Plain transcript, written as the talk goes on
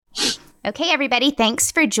Okay, everybody,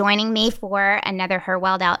 thanks for joining me for another Her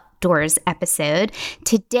Wild Outdoors episode.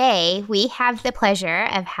 Today, we have the pleasure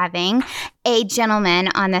of having a gentleman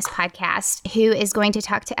on this podcast who is going to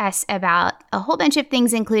talk to us about a whole bunch of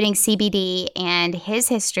things, including CBD and his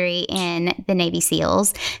history in the Navy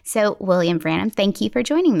SEALs. So, William Branham, thank you for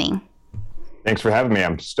joining me. Thanks for having me.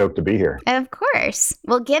 I'm stoked to be here. Of course.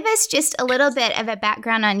 Well, give us just a little bit of a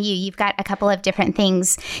background on you. You've got a couple of different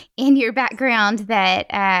things in your background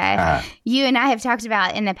that you and I have talked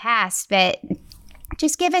about in the past, but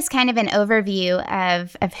just give us kind of an overview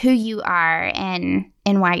of who you are and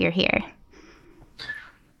why you're here.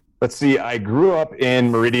 Let's see. I grew up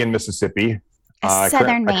in Meridian, Mississippi.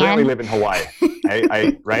 Southern man. I currently live in Hawaii.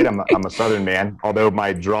 I'm a Southern man, although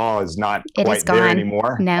my draw is not quite there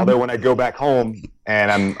anymore. No. Although when I go back home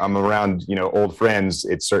and I'm around, old friends,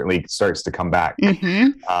 it certainly starts to come back.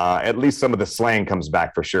 Mm-hmm. At least some of the slang comes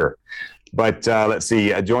back for sure. But let's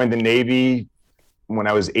see. I joined the Navy when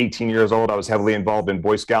I was 18 years old. I was heavily involved in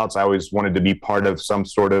Boy Scouts. I always wanted to be part of some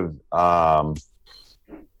sort of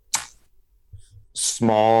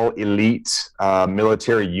small elite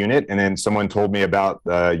military unit. And then someone told me about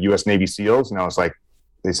the U.S. Navy SEALs. And I was like,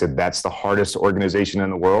 they said, that's the hardest organization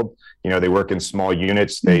in the world. They work in small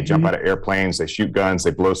units. They jump out of airplanes. They shoot guns.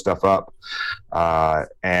 They blow stuff up.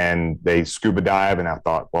 And they scuba dive. And I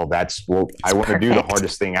thought, I want to do the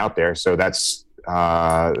hardest thing out there. So that's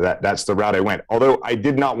the route I went. Although I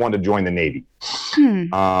did not want to join the Navy.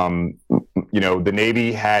 The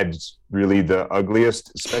Navy had really the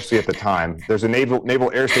ugliest, especially at the time. There's a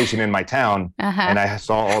naval air station in my town, and I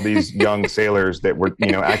saw all these young sailors that were,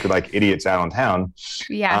 acted like idiots out in town.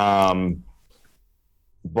 Yeah.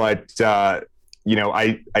 I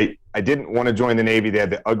didn't want to join the Navy. They had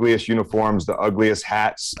the ugliest uniforms, the ugliest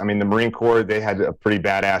hats. I mean, the Marine Corps, they had a pretty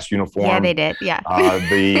badass uniform. Yeah, they did. Yeah.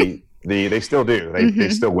 They still do. They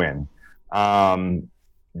still win.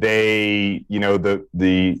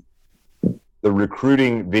 The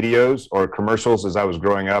recruiting videos or commercials as I was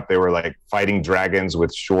growing up, they were like fighting dragons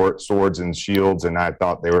with short swords and shields. And I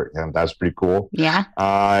thought that was pretty cool. Yeah.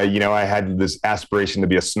 I had this aspiration to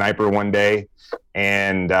be a sniper one day.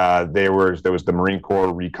 And there was the Marine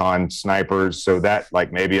Corps recon snipers. So that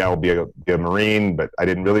maybe I'll be a Marine, but I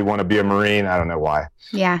didn't really want to be a Marine. I don't know why.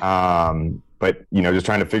 Yeah. But just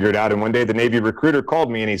trying to figure it out. And one day the Navy recruiter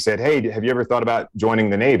called me and he said, "Hey, have you ever thought about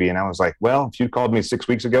joining the Navy?" And I was like, well, if you'd called me 6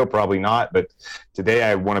 weeks ago, probably not. But today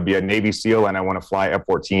I want to be a Navy SEAL and I want to fly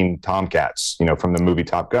F-14 Tomcats, from the movie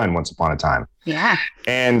Top Gun, Once Upon a Time. Yeah.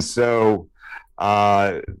 And so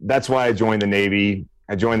that's why I joined the Navy.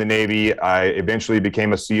 I eventually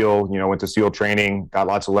became a SEAL, went to SEAL training, got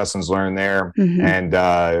lots of lessons learned there,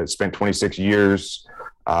 and spent 26 years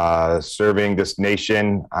serving this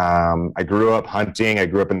nation. I grew up hunting. I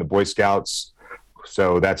grew up in the Boy Scouts.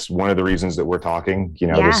 So that's one of the reasons that we're talking.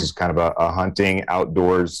 This is kind of a hunting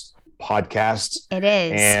outdoors podcast. It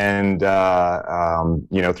is. And,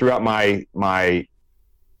 throughout my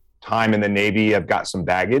time in the Navy, I've got some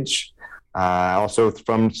baggage. Also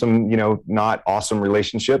from some, not awesome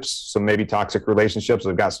relationships, some maybe toxic relationships.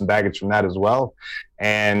 I've got some baggage from that as well.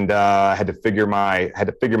 And I had to figure my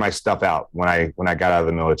stuff out when I got out of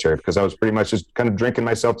the military, because I was pretty much just kind of drinking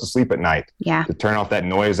myself to sleep at night. Yeah. To turn off that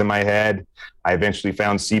noise in my head. I eventually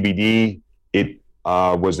found CBD. It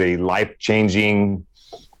was a life-changing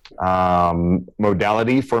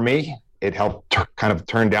modality for me. It helped kind of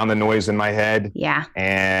turn down the noise in my head. Yeah.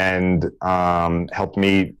 And helped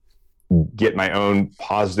me get my own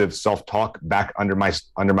positive self-talk back under my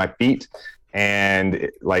feet.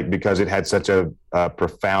 And because it had such a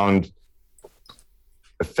profound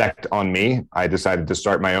effect on me, I decided to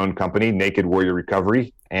start my own company, Naked Warrior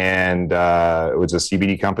Recovery. And it was a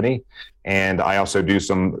CBD company. And I also do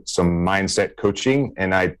some mindset coaching,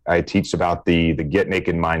 and I teach about the Get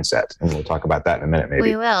Naked mindset. And we'll talk about that in a minute, maybe.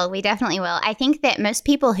 We will. We definitely will. I think that most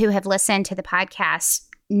people who have listened to the podcast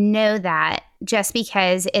know that just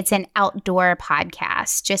because it's an outdoor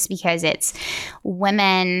podcast, just because it's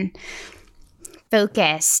women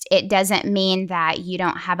focused, it doesn't mean that you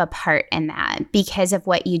don't have a part in that because of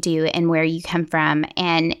what you do and where you come from.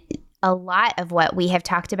 And a lot of what we have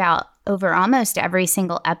talked about over almost every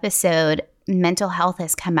single episode, mental health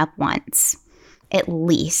has come up once, at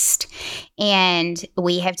least. And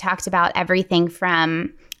we have talked about everything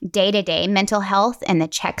from day-to-day mental health and the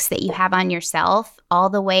checks that you have on yourself all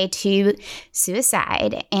the way to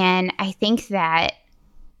suicide. And I think that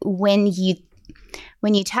when you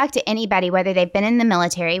talk to anybody, whether they've been in the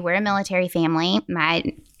military, we're a military family. My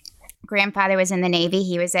grandfather was in the Navy.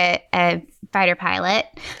 He was a fighter pilot.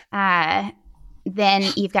 Then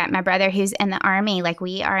you've got my brother who's in the Army.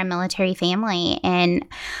 We are a military family. And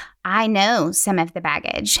I know some of the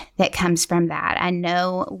baggage that comes from that. I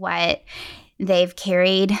know what they've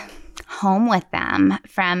carried home with them,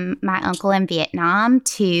 from my uncle in Vietnam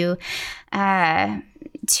to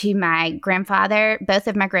my grandfather, both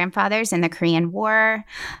of my grandfathers in the Korean War.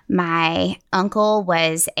 My uncle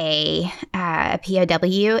was a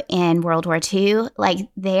POW in World War II. Like,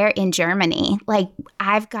 they're in Germany. Like,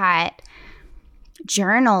 I've got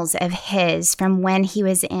journals of his from when he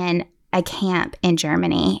was in a camp in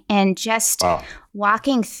Germany, and just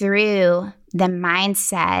walking through the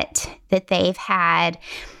mindset that they've had.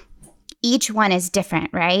 Each one is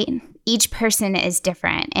different, right? Each person is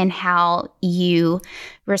different in how you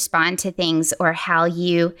respond to things, or how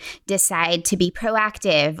you decide to be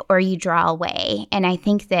proactive or you draw away. And I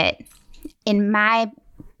think that in my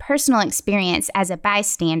personal experience as a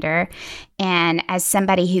bystander and as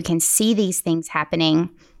somebody who can see these things happening,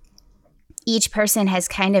 each person has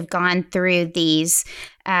kind of gone through these,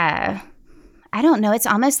 I don't know, it's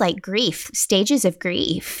almost like grief, stages of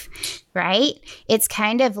grief, right? It's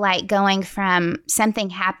kind of like going from something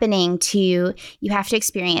happening to, you have to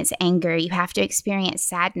experience anger, you have to experience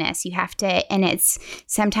sadness, you have to, and it's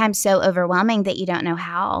sometimes so overwhelming that you don't know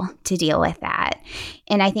how to deal with that.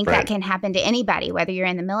 And I think that can happen to anybody, whether you're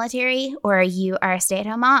in the military or you are a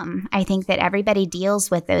stay-at-home mom. I think that everybody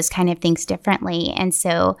deals with those kind of things differently. And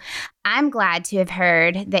so I'm glad to have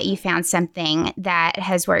heard that you found something that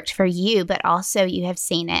has worked for you, but also you have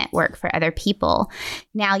seen it work for other people.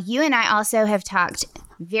 Now, you and I also have talked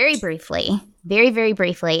very briefly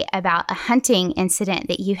about a hunting incident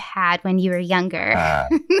that you had when you were younger.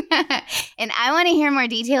 And I want to hear more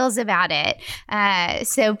details about it.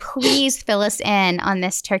 So please fill us in on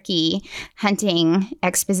this turkey hunting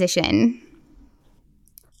exposition.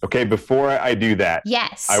 Okay, before I do that,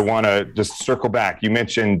 yes, I want to just circle back. You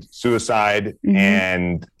mentioned suicide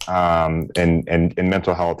and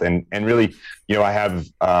mental health, and really, I have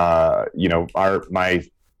my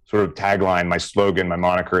sort of tagline, my slogan, my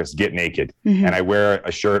moniker is "Get Naked," and I wear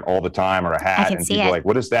a shirt all the time, or a hat, and people are like,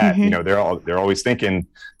 "What is that?" They're always thinking,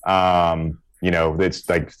 it's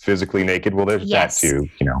like physically naked. Well, there's that too,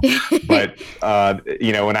 but,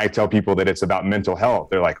 when I tell people that it's about mental health,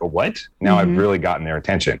 they're like, oh, what? Now I've really gotten their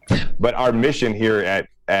attention. But our mission here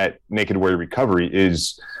at Naked Warrior Recovery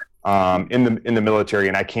is in the military.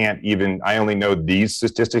 And I only know these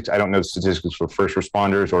statistics. I don't know statistics for first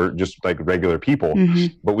responders or just like regular people,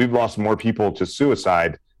 but we've lost more people to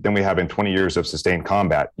suicide than we have in 20 years of sustained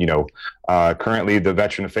combat. Currently the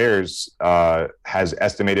Veteran Affairs has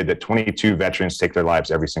estimated that 22 veterans take their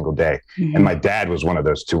lives every single day. And my dad was one of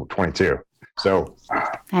those 22. So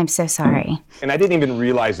I'm so sorry. And I didn't even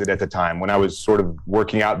realize it at the time when I was sort of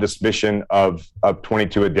working out this mission of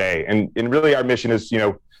 22 a day. And really our mission is,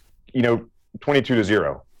 22 to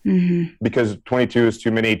 0. Because 22 is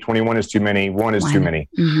too many, 21 is too many, 1 is too many.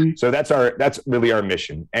 So that's really our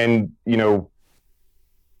mission. And,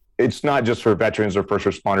 it's not just for veterans or first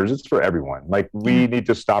responders, it's for everyone. Like, we need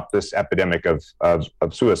to stop this epidemic of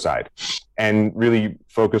suicide and really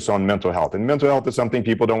focus on mental health. And mental health is something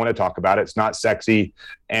people don't want to talk about. It's not sexy.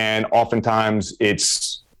 And oftentimes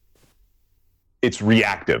it's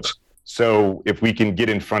reactive. So if we can get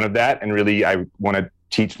in front of that, and really, I want to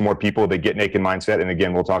teach more people the Get Naked mindset. And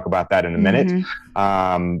again, we'll talk about that in a minute.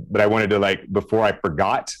 But I wanted to, before I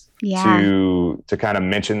forgot, to kind of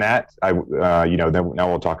mention that, then now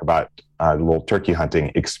we'll talk about the little turkey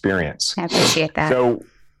hunting experience. I appreciate that. So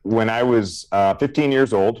when I was 15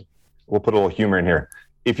 years old, we'll put a little humor in here.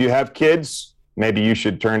 If you have kids, maybe you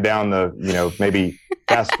should turn down maybe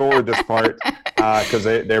fast forward this part, because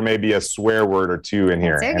there may be a swear word or two in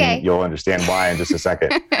here. That's okay. And you'll understand why in just a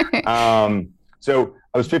second. So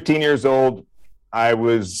I was 15 years old. I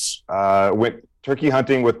went turkey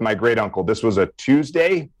hunting with my great uncle. This was a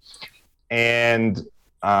Tuesday. And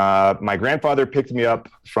my grandfather picked me up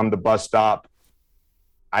from the bus stop.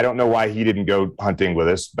 I don't know why he didn't go hunting with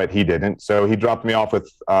us, but he didn't. So he dropped me off with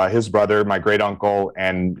his brother, my great uncle,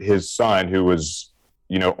 and his son, who was,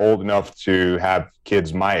 old enough to have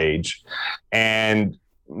kids my age. And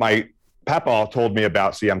my Papa told me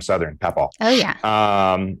about, I'm Southern, Papa. Oh, yeah.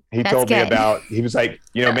 He That's told me good. about, he was like,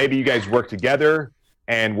 maybe you guys work together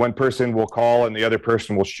and one person will call and the other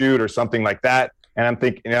person will shoot or something like that. And I'm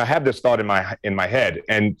thinking, I have this thought in my head.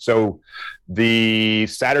 And so the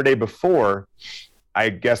Saturday before, I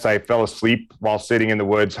guess I fell asleep while sitting in the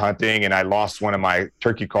woods hunting, and I lost one of my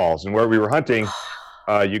turkey calls. And where we were hunting,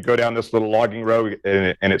 you go down this little logging road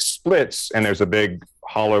and it splits, and there's a big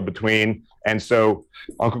hollow between. And so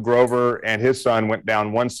Uncle Grover and his son went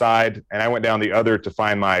down one side and I went down the other to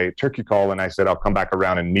find my turkey call. And I said, I'll come back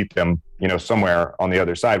around and meet them, somewhere on the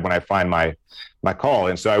other side when I find my call.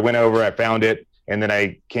 And so I went over, I found it, and then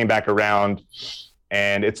I came back around,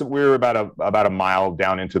 and we were about a mile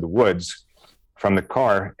down into the woods from the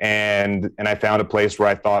car. And I found a place where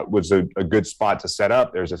I thought was a good spot to set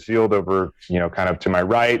up. There's a field over, kind of to my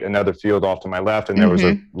right, another field off to my left. And there was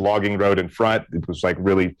a logging road in front. It was like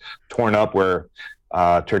really torn up where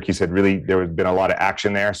turkeys there had been a lot of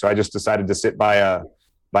action there. So I just decided to sit by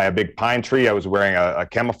a big pine tree. I was wearing a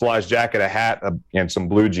camouflage jacket, a hat, and some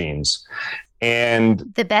blue jeans.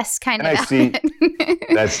 And the best kind of I see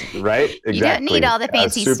that's right. Exactly. You don't need all the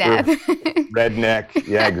fancy stuff. Redneck.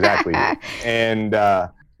 Yeah, exactly. And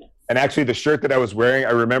actually the shirt that I was wearing,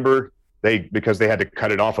 I remember because they had to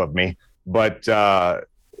cut it off of me, but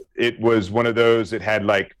it was one of those, it had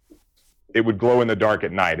it would glow in the dark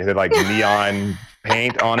at night. It had neon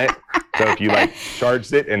paint on it. So if you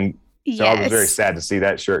charged it, and so I was very sad to see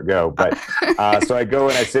that shirt go. But so I go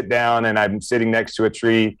and I sit down and I'm sitting next to a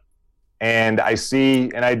tree. And I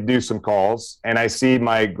do some calls, and I see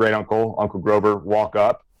my great uncle, Uncle Grover, walk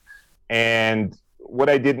up. And what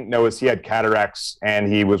I didn't know is he had cataracts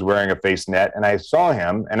and he was wearing a face net. And I saw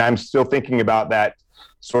him, and I'm still thinking about that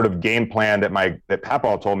sort of game plan that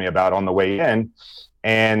Papa told me about on the way in,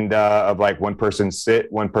 and of one person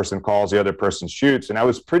one person calls, the other person shoots. And I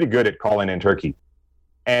was pretty good at calling in turkey.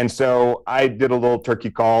 And so I did a little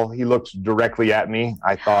turkey call. He looked directly at me.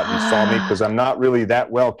 I thought he saw me because I'm not really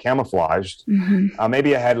that well camouflaged.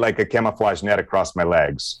 Maybe I had a camouflage net across my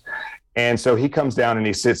legs. And so he comes down and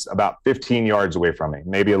he sits about 15 yards away from me,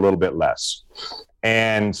 maybe a little bit less.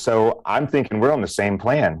 And so I'm thinking we're on the same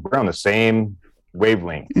plan. We're on the same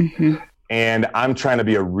wavelength. And I'm trying to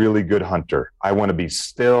be a really good hunter. I want to be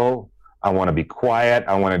still. I want to be quiet.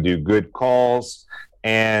 I want to do good calls.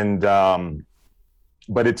 And,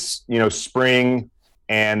 but it's, spring,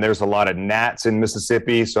 and there's a lot of gnats in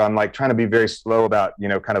Mississippi. So I'm trying to be very slow about,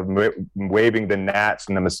 kind of waving the gnats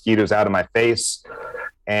and the mosquitoes out of my face.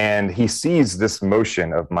 And he sees this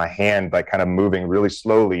motion of my hand, kind of moving really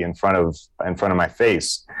slowly in front of my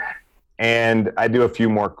face. And I do a few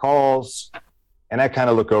more calls, and I kind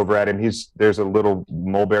of look over at him. There's a little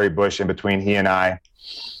mulberry bush in between he and I.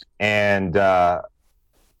 And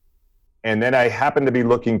then I happen to be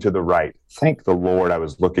looking to the right. Thank the Lord I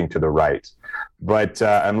was looking to the right. But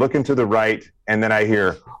I'm looking to the right, and then I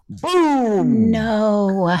hear, boom!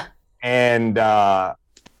 No. And I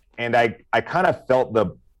kind of felt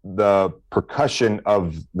the percussion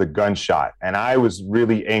of the gunshot. And I was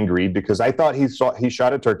really angry because I thought he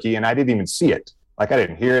shot a turkey, and I didn't even see it. I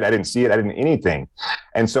didn't hear it, I didn't see it, I didn't anything.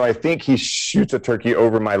 And so I think he shoots a turkey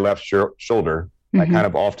over my left shoulder. Kind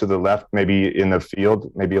of off to the left, maybe in the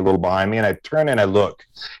field, maybe a little behind me. And I turn and I look,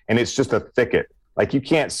 and it's just a thicket. You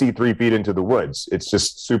can't see 3 feet into the woods. It's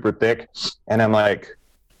just super thick. And I'm I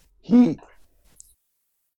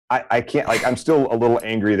can't, I'm still a little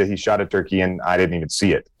angry that he shot a turkey and I didn't even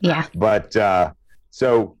see it. Yeah. But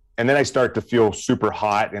and then I start to feel super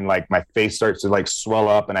hot, and my face starts to swell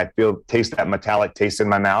up, and I taste that metallic taste in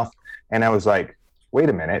my mouth. And I was like, wait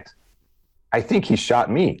a minute, I think he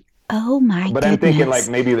shot me. Oh my But goodness. I'm thinking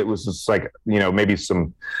maybe it was just maybe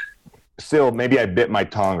I bit my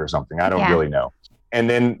tongue or something. I don't really know. And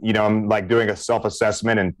then, I'm doing a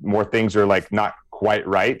self-assessment, and more things are not quite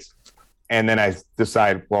right. And then I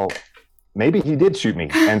decide, well, maybe he did shoot me.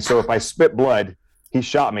 And so if I spit blood, he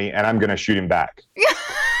shot me, and I'm going to shoot him back.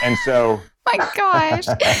 And so my gosh,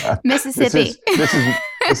 Mississippi.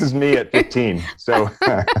 This is me at 15. So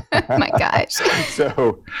oh my gosh.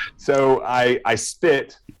 So I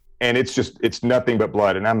spit, and it's nothing but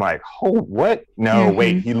blood. And I'm like, oh, what? No,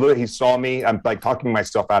 wait, he saw me. I'm talking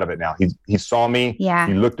myself out of it now. He saw me. Yeah.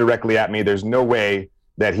 He looked directly at me. There's no way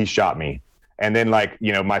that he shot me. And then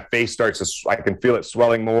my face starts to, I can feel it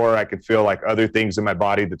swelling more. I can feel other things in my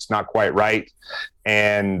body that's not quite right.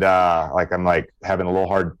 And I'm having a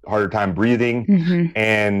little harder time breathing.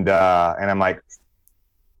 And I'm like,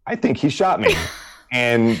 I think he shot me.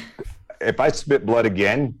 And if I spit blood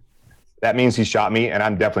again, that means he shot me, and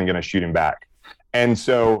I'm definitely going to shoot him back. And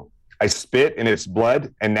so I spit, and it's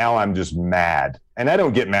blood, and now I'm just mad. And I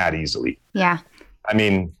don't get mad easily. Yeah. I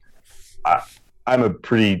mean, I'm a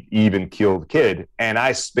pretty even-keeled kid, and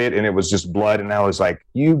I spit, and it was just blood, and I was like,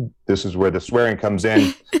 this is where the swearing comes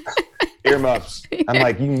in. Earmuffs. I'm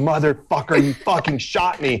like, you motherfucker, you fucking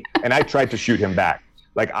shot me. And I tried to shoot him back.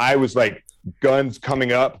 I was guns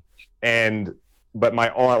coming up, but my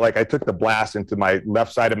arm, I took the blast into my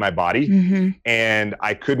left side of my body, and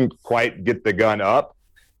I couldn't quite get the gun up.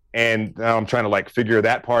 And now I'm trying to like figure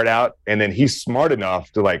that part out. And then he's smart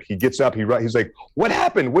enough to like, he gets up, he's like, what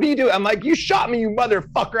happened? What do you do? I'm like, you shot me, you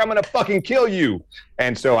motherfucker. I'm going to fucking kill you.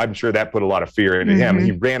 And so I'm sure that put a lot of fear into him.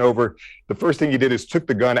 He ran over. The first thing he did is took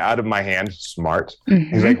the gun out of my hand. Smart.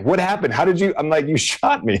 He's like, what happened? How did you? I'm like, you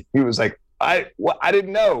shot me. He was like, I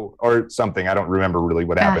didn't know, or something. I don't remember really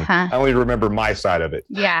what happened. I only remember my side of it.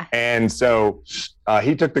 Yeah. And so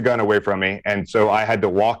he took the gun away from me. And so I had to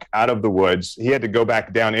walk out of the woods. He had to go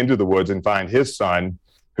back down into the woods and find his son,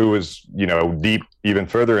 who was, deep, even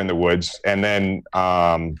further in the woods. And then,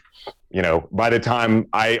 by the time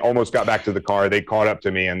I almost got back to the car, they caught up to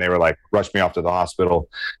me and they were like, rushed me off to the hospital.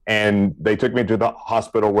 And they took me to the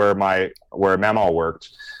hospital where Mama worked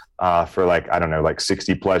for like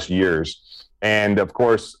 60 plus years. And of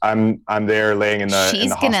course, I'm there laying in the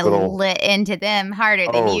She's hospital. She's gonna lit into them harder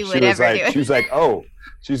than you would ever do. She's like, oh,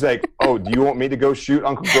 do you want me to go shoot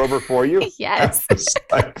Uncle Grover for you? Yes.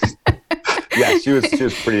 Yeah, she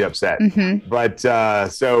was pretty upset. But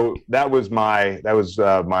so that was my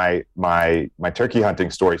turkey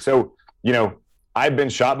hunting story. So I've been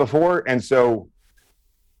shot before, and so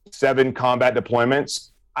 7 combat deployments.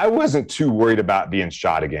 I wasn't too worried about being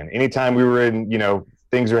shot again. Anytime we were in,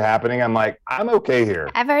 things are happening, I'm like, I'm okay here.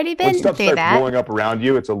 I've already been when stuff through starts that. blowing up around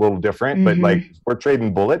you, it's a little different. But like, we're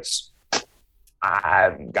trading bullets.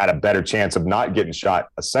 I've got a better chance of not getting shot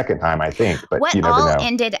a second time, I think. But what you never all know.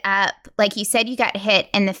 ended up, like you said, you got hit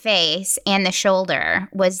in the face and the shoulder.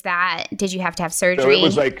 Did you have to have surgery? So it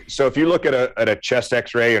was like, if you look at a chest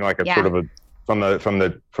X-ray and like a sort of from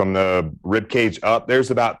the rib cage up,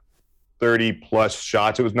 there's about 30 plus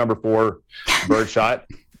shots. It was number 4 bird shot.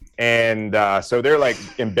 And so they're like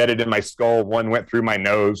embedded in my skull. One went through my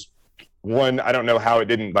nose. One, I don't know how it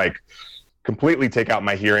didn't like completely take out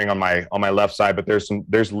my hearing on my left side, but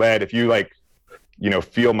there's lead. If you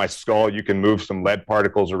feel my skull, you can move some lead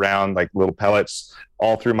particles around, like little pellets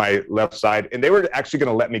all through my left side. And they were actually going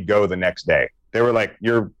to let me go the next day. They were like,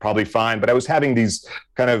 you're probably fine. But I was having these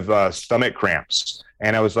kind of stomach cramps.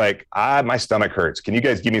 And I was like, my stomach hurts. Can you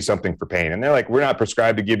guys give me something for pain? And they're like, we're not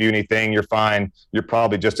prescribed to give you anything. You're fine. You're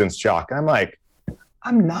probably just in shock. And I'm like,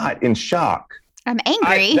 I'm not in shock. I'm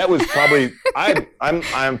angry. That was probably,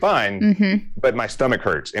 I'm fine, but my stomach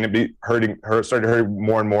hurts, and started hurting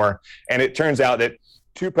more and more. And it turns out that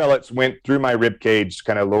 2 pellets went through my rib cage,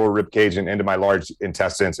 kind of lower rib cage, and into my large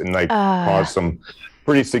intestines, and caused some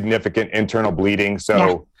pretty significant internal bleeding.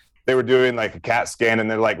 So they were doing like a CAT scan, and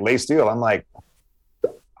they're like, lay still. I'm like,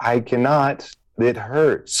 I cannot. It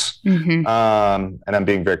hurts. And I'm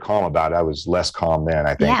being very calm about it. I was less calm then,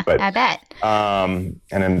 I think. Yeah, but I bet.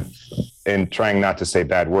 And trying not to say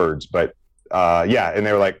bad words, but and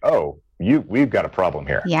they were like, oh, we've got a problem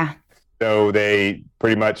here. Yeah. So they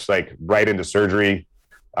pretty much like right into surgery.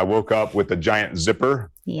 I woke up with a giant zipper,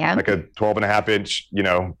 like a 12.5 inch,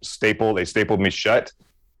 staple. They stapled me shut.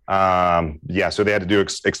 So they had to do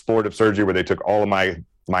explorative surgery where they took all of my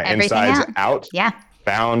insides out. Yeah.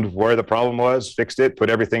 Found where the problem was, fixed it, put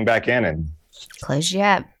everything back in, and closed you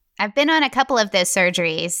up. I've been on a couple of those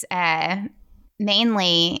surgeries,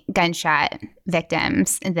 mainly gunshot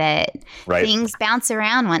victims that things bounce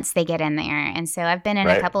around once they get in there. And so I've been in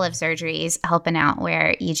a couple of surgeries helping out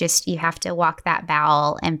where you have to walk that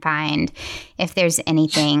bowel and find if there's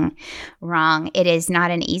anything wrong. It is not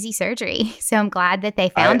an easy surgery. So I'm glad that they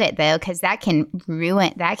found it though, because that can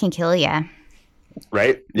kill you.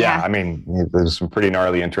 Right. Yeah. I mean, there's some pretty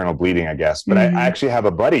gnarly internal bleeding, I guess. But I actually have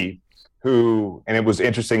a buddy who, and it was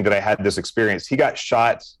interesting that I had this experience. He got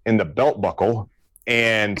shot in the belt buckle,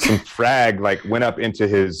 and some frag went up into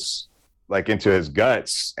his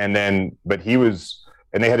guts. And then,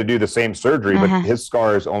 and they had to do the same surgery, but his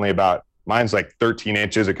scar is only mine's like 13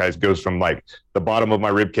 inches. It kind of goes from like the bottom of my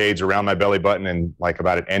rib cage around my belly button and like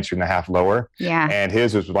about 1.5 inches lower. Yeah. And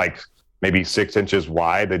his was like maybe 6 inches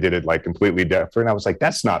wide. They did it like completely different. I was like,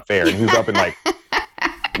 that's not fair. And he was up in like,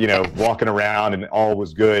 walking around and all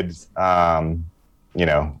was good. They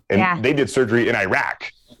did surgery in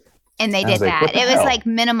Iraq. And they did that. It was like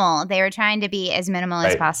minimal. They were trying to be as minimal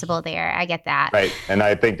as possible there. I get that. Right. And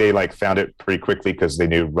I think they found it pretty quickly because they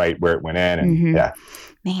knew right where it went in. And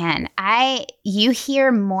Man, I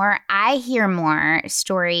hear more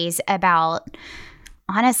stories about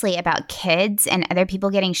kids and other people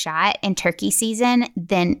getting shot in turkey season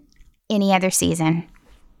than any other season.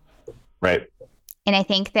 Right. And I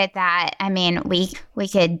think we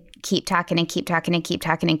could keep talking and keep talking and keep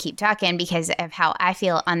talking and keep talking because of how I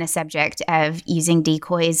feel on the subject of using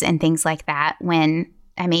decoys and things like that when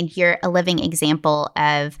I mean, you're a living example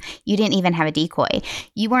of, you didn't even have a decoy.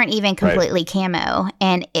 You weren't even completely camo,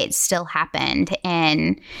 and it still happened.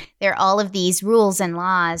 And there are all of these rules and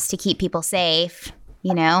laws to keep people safe,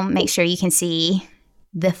 make sure you can see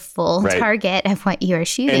the full target of what you are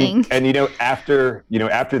shooting. And after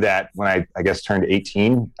that, when I guess turned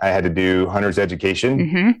 18, I had to do hunter's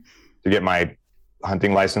education to get my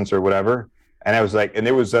hunting license or whatever. And I was like, and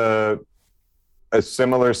there was a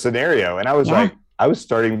similar scenario. And I was like, I was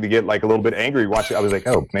starting to get like a little bit angry watching. I was like,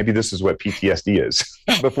 oh, maybe this is what PTSD is.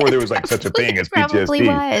 Before there was like such a thing as PTSD. Probably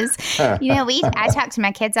was. I talk to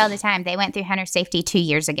my kids all the time. They went through hunter safety 2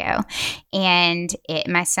 years ago. And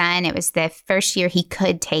my son, it was the first year he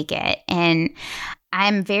could take it. And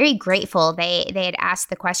I'm very grateful. They had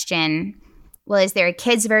asked the question, well, is there a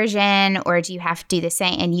kids version, or do you have to do the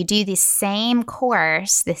same? And you do the same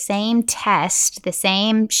course, the same test, the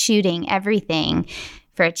same shooting, everything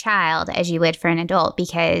for a child as you would for an adult,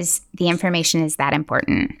 because the information is that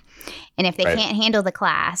important. And if they can't handle the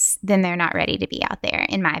class, then they're not ready to be out there,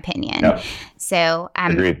 in my opinion. Yep. So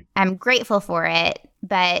I'm grateful for it.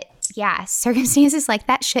 But yeah, circumstances like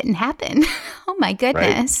that shouldn't happen. Oh my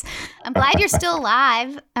goodness. Right. I'm glad you're still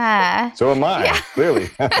alive. So am I, clearly.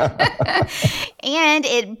 And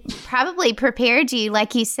it probably prepared you,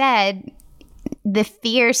 like you said, the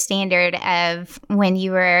fear standard of when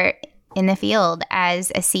you were in the field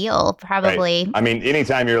as a SEAL, probably. Right. I mean,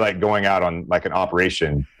 anytime you're like going out on like an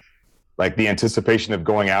operation, like the anticipation of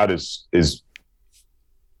going out is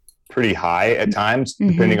pretty high at times,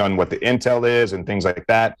 depending on what the intel is and things like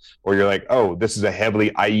that. Or you're like, oh, this is a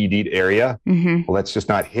heavily IED'd area. Well, let's just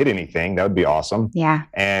not hit anything. That would be awesome. Yeah.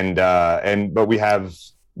 But we have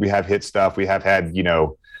hit stuff. We have had,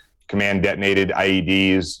 command detonated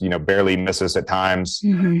IEDs, barely miss us at times.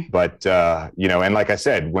 But, and like I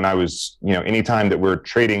said, when I was, anytime that we're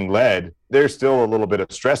trading lead, there's still a little bit of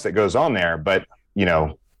stress that goes on there. But,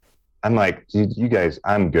 I'm like, you guys,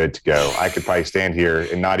 I'm good to go. I could probably stand here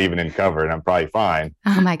and not even in cover, and I'm probably fine.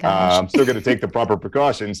 Oh my gosh. I'm still going to take the proper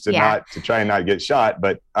precautions to try and not get shot.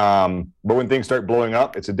 But when things start blowing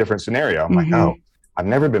up, it's a different scenario. I'm like, oh, I've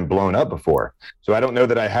never been blown up before. So I don't know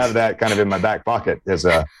that I have that kind of in my back pocket as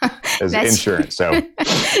insurance. So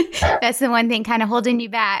that's the one thing kind of holding you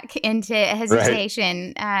back into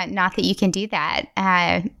hesitation. Not that you can do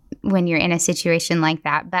that when you're in a situation like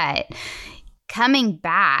that, but coming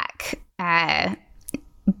back,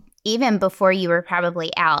 even before you were probably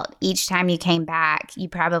out, each time you came back, you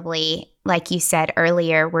probably, like you said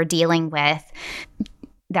earlier, were dealing with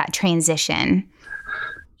that transition.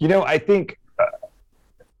 I think,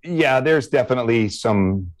 there's definitely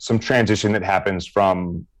some transition that happens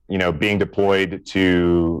from, being deployed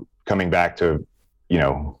to coming back to,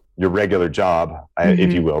 your regular job,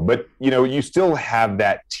 if you will. But, you still have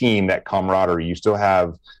that team, that camaraderie. You still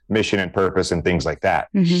have mission and purpose and things like that.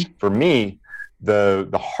 For me,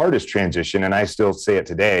 the hardest transition, and I still say it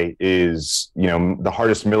today, is, the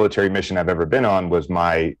hardest military mission I've ever been on was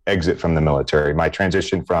my exit from the military, my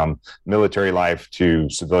transition from military life to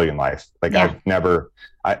civilian life. Like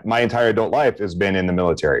my entire adult life has been in the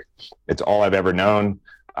military. It's all I've ever known.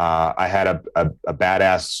 I had a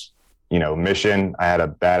badass mission. I had a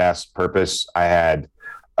badass purpose. I had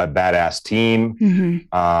a badass team.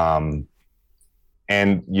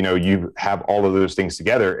 And, you have all of those things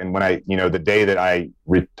together. And when the day that I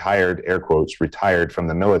retired, air quotes, retired from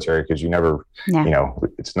the military, because you never,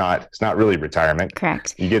 it's not really retirement.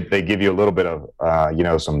 Correct. They give you a little bit of,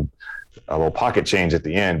 a little pocket change at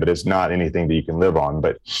the end, but it's not anything that you can live on.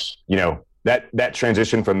 But, that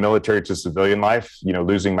transition from military to civilian life,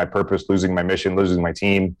 losing my purpose, losing my mission, losing my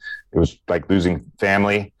team, it was like losing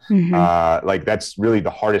family. Like that's really the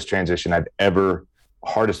hardest transition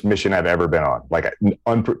hardest mission I've ever been on. Like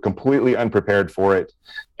completely unprepared for it.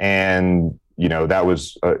 And, that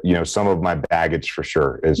was, some of my baggage for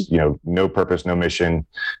sure is, no purpose, no mission,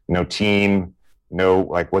 no team, no,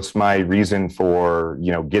 like, what's my reason for,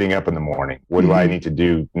 getting up in the morning? What do I need to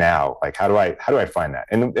do now? Like, how do I find that?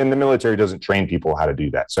 And the military doesn't train people how to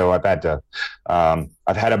do that. So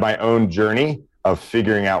I've had my own journey of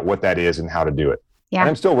figuring out what that is and how to do it. Yeah. And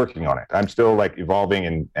I'm still working on it. I'm still like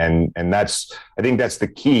evolving and I think that's the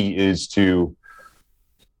key is to,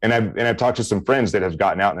 and I've talked to some friends that have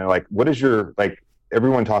gotten out and they're like, what is your, like,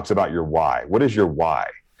 everyone talks about your why. What is your why?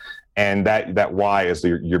 And that why is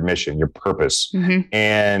your mission, your purpose.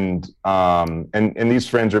 And these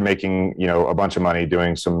friends are making, a bunch of money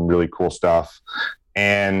doing some really cool stuff.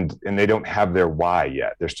 And they don't have their why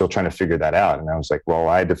yet. They're still trying to figure that out. And I was like, well,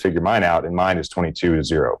 I had to figure mine out. And mine is 22 to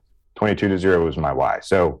 0. 22 to 0 was my why.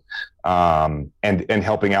 So, and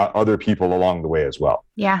helping out other people along the way as well.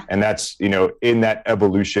 Yeah. And that's, in that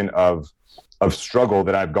evolution of struggle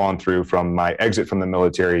that I've gone through from my exit from the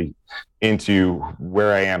military into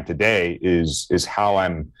where I am today is how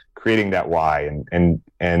I'm creating that why, and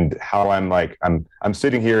how I'm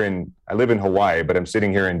sitting here I live in Hawaii, but I'm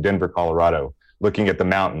sitting here in Denver, Colorado, looking at the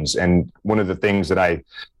mountains. And one of the things that I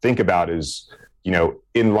think about is,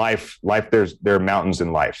 in life, there are mountains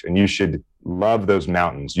in life, and you should love those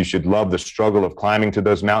mountains. You should love the struggle of climbing to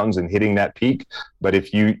those mountains and hitting that peak. But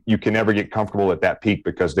if you can never get comfortable at that peak,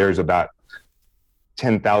 because there's about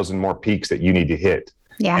 10,000 more peaks that you need to hit.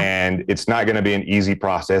 Yeah. And it's not going to be an easy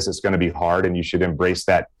process. It's going to be hard, and you should embrace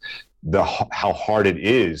that, how hard it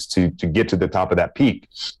is to get to the top of that peak,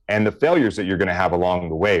 and the failures that you're going to have along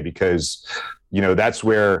the way, because, that's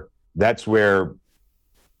where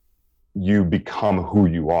you become who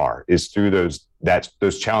you are, is through those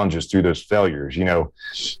challenges, through those failures.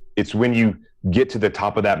 It's when you get to the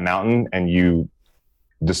top of that mountain and you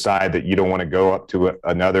decide that you don't want to go up to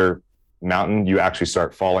another mountain, you actually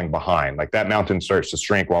start falling behind. Like, that mountain starts to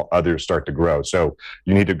shrink while others start to grow. So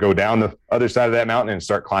you need to go down the other side of that mountain and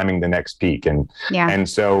start climbing the next peak. And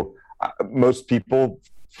so most people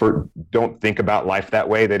don't think about life that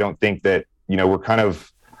way. They don't think that, we're kind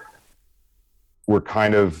of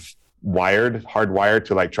hardwired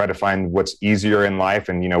to try to find what's easier in life.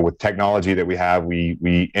 And, with technology that we have,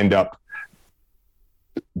 we end up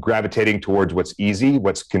gravitating towards what's easy,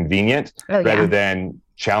 what's convenient, rather than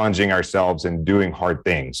challenging ourselves and doing hard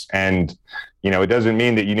things. And, it doesn't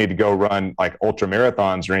mean that you need to go run like ultra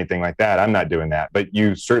marathons or anything like that. I'm not doing that, but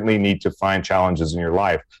you certainly need to find challenges in your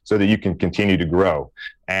life so that you can continue to grow.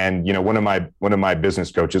 And, one of my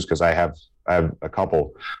business coaches, because I have a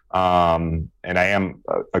couple, and I am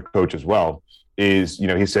a coach as well, is,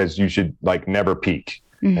 he says you should never peak.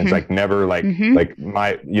 Mm-hmm. And it's never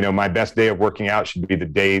my best day of working out should be the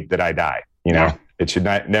day that I die. It should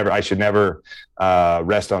I should never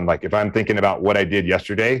rest on, if I'm thinking about what I did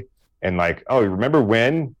yesterday and oh, remember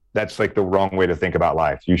when? That's the wrong way to think about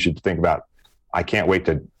life. You should think about, I can't wait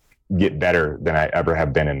to get better than I ever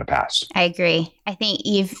have been in the past. I agree. I think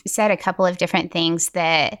you've said a couple of different things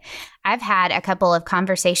that I've had a couple of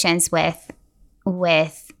conversations with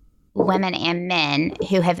women and men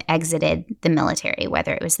who have exited the military,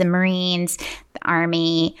 whether it was the Marines, the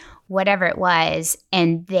Army, whatever it was,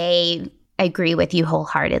 and they agree with you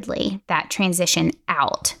wholeheartedly. That transition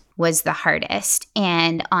out was the hardest.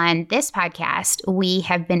 And on this podcast, we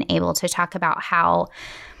have been able to talk about how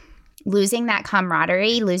losing that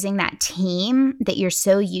camaraderie, losing that team that you're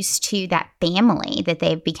so used to, that family that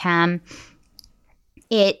they've become,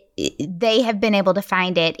 they have been able to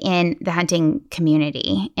find it in the hunting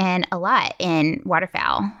community and a lot in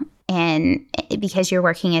waterfowl. And because you're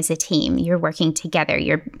working as a team, you're working together,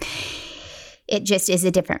 it just is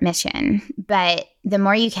a different mission. But the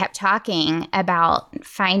more you kept talking about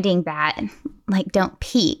finding that, don't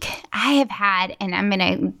peak, I have had,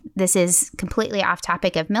 and this is completely off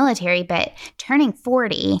topic of military, but turning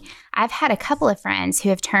 40, I've had a couple of friends who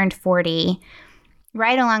have turned 40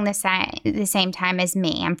 right along the same time as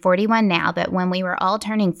me. I'm 41 now, but when we were all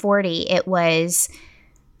turning 40, it was,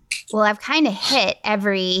 well, I've kind of hit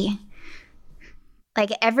everything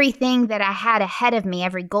that I had ahead of me,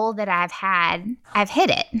 every goal that I've had, I've hit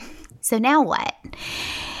it. So now what?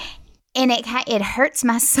 And it hurts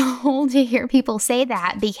my soul to hear people say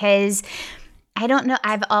that, because I don't know.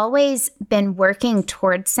 I've always been working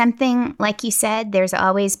towards something. Like you said, there's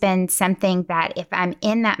always been something that if I'm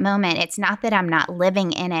in that moment, it's not that I'm not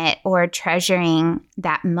living in it or treasuring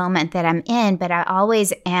that moment that I'm in, but I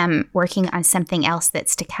always am working on something else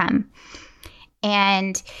that's to come.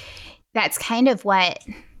 And that's kind of my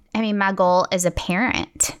goal as a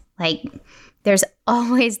parent. There's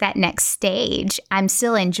always that next stage. I'm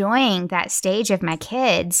still enjoying that stage of my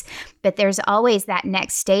kids, but there's always that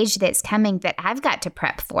next stage that's coming that I've got to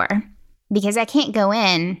prep for, because I can't go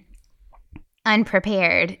in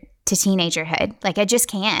unprepared to teenagerhood. I just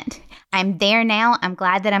can't. I'm there now. I'm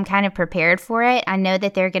glad that I'm kind of prepared for it. I know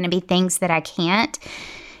that there are going to be things that I can't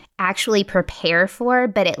actually prepare for,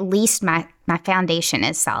 but at least my foundation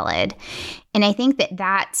is solid. And I think that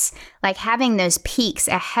that's having those peaks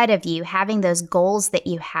ahead of you, having those goals that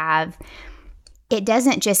you have. It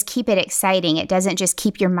doesn't just keep it exciting. It doesn't just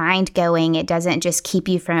keep your mind going. It doesn't just keep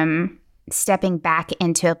you from stepping back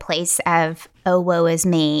into a place of, oh, woe is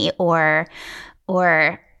me, or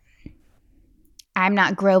I'm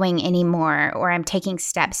not growing anymore, or I'm taking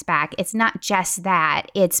steps back. It's not just that.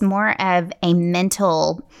 It's more of a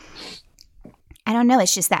mental I don't know,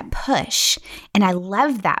 it's just that push. And I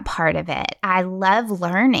love that part of it. I love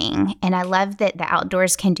learning, and I love that the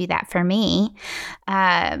outdoors can do that for me.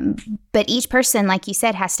 But each person, like you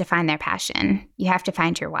said, has to find their passion. You have to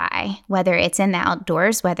find your why, whether it's in the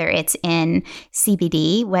outdoors, whether it's in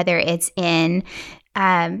CBD, whether it's in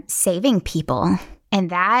saving people. And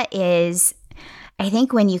that is, I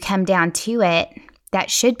think when you come down to it, that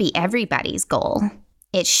should be everybody's goal.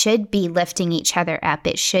 It should be lifting each other up.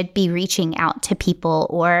 It should be reaching out to people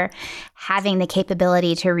or having the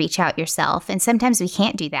capability to reach out yourself. And sometimes we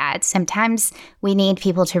can't do that. Sometimes we need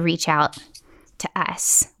people to reach out to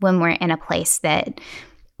us when we're in a place that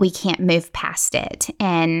we can't move past it.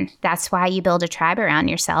 And that's why you build a tribe around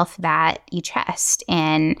yourself that you trust,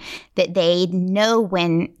 and that they know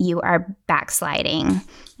when you are backsliding,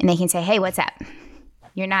 and they can say, hey, what's up?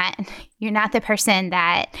 You're not the person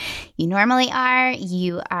that you normally are.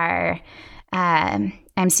 You are,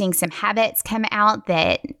 I'm seeing some habits come out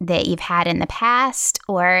that you've had in the past.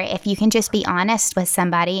 Or if you can just be honest with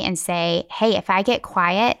somebody and say, hey, if I get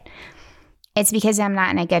quiet, it's because I'm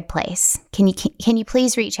not in a good place. Can you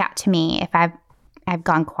please reach out to me if I've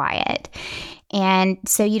gone quiet? And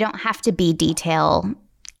so you don't have to be detailed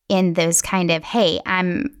in those kind of, hey,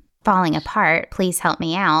 I'm falling apart, please help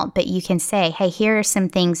me out. But you can say, hey, here are some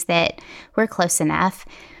things that we're close enough.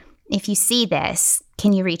 If you see this,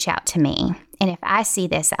 can you reach out to me? And if I see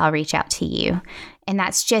this, I'll reach out to you. And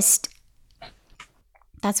that's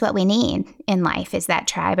what we need in life, is that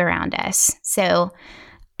tribe around us. So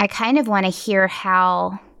I kind of want to hear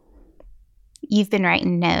how you've been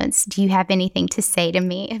writing notes. Do you have anything to say to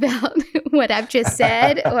me about what I've just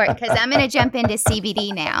said? Or because I'm going to jump into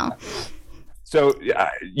CBD now. So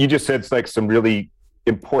you just said like some really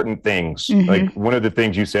important things. Mm-hmm. Like one of the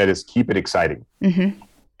things you said is keep it exciting. Mm-hmm.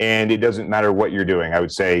 And it doesn't matter what you're doing. I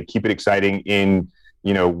would say keep it exciting in,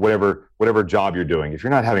 whatever job you're doing. If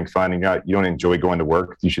you're not having fun and you don't enjoy going to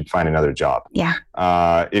work, you should find another job. Yeah.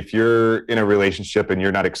 If you're in a relationship and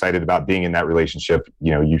you're not excited about being in that relationship,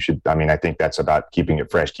 you should, I think that's about keeping it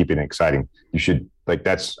fresh, keeping it exciting. You should I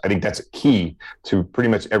think that's key to pretty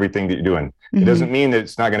much everything that you're doing. Mm-hmm. It doesn't mean that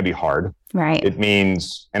it's not going to be hard. Right. It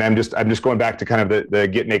means, and I'm just going back to kind of the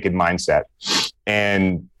get naked mindset,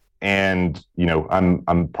 and I'm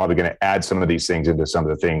probably going to add some of these things into some of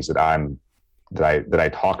the things that I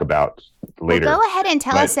talk about later. Well, go ahead and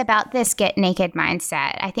tell us about this get naked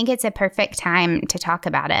mindset. I think it's a perfect time to talk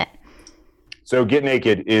about it. So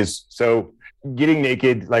getting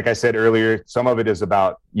naked, like I said earlier, some of it is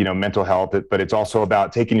about, mental health, but it's also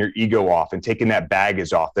about taking your ego off and taking that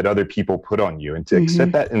baggage off that other people put on you, and to mm-hmm.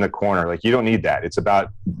 set that in the corner. Like, you don't need that. It's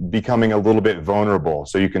about becoming a little bit vulnerable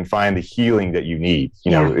so you can find the healing that you need.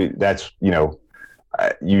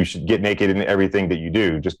 You should get naked in everything that you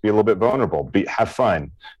do. Just be a little bit vulnerable, have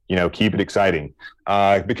fun, keep it exciting.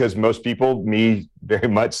 Because most people, me very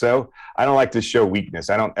much so, I don't like to show weakness.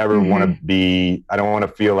 I don't ever mm-hmm. I don't want to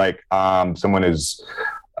feel like someone is,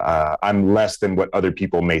 I'm less than what other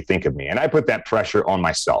people may think of me. And I put that pressure on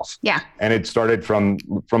myself. Yeah. And it started from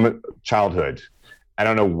childhood. I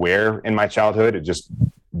don't know where in my childhood, it just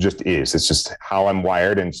is. It's just how I'm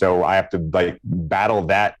wired. And so I have to battle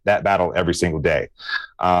that battle every single day.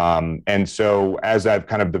 And so as I've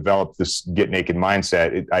kind of developed this get naked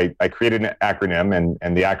mindset, I created an acronym,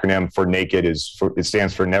 and the acronym for naked it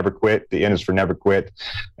stands for never quit. The N is for never quit.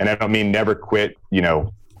 And I don't mean never quit,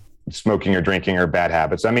 smoking or drinking or bad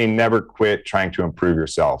habits. I mean, never quit trying to improve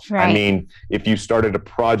yourself. Right. I mean, if you started a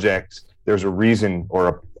project, there's a reason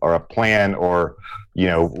or a plan or,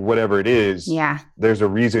 whatever it is, yeah, there's a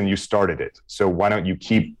reason you started it. So why don't you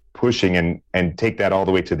keep pushing and take that all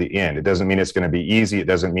the way to the end? It doesn't mean it's going to be easy. It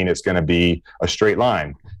doesn't mean it's going to be a straight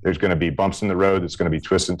line. There's going to be bumps in the road. There's going to be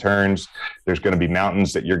twists and turns. There's going to be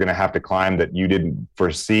mountains that you're going to have to climb that you didn't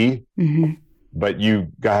foresee, mm-hmm. but you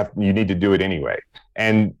need to do it anyway.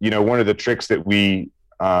 And, one of the tricks that we,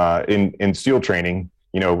 in SEAL training,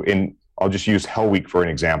 I'll just use Hell Week for an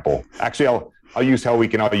example. Actually, I'll use Hell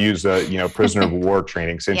Week, and I'll use prisoner of war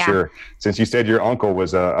training since you said your uncle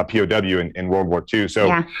was a POW in World War II.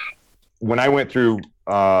 So when I went through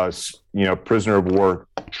prisoner of war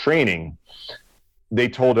training, they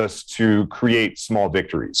told us to create small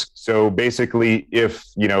victories. So basically, if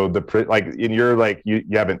you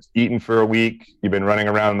haven't eaten for a week, you've been running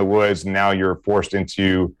around in the woods, and now you're forced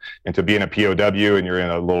into being a POW, and you're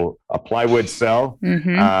in a plywood cell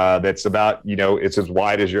mm-hmm. That's about it's as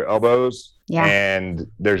wide as your elbows, and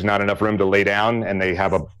there's not enough room to lay down, and they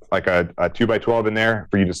have a 2x12 in there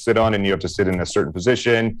for you to sit on, and you have to sit in a certain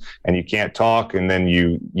position, and you can't talk, and then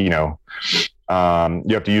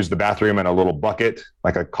You have to use the bathroom in a little bucket,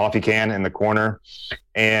 like a coffee can in the corner.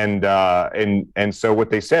 And so what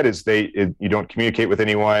they said is you don't communicate with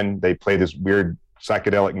anyone. They play this weird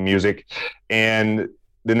psychedelic music, and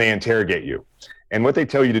then they interrogate you. And what they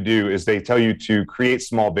tell you to do is they tell you to create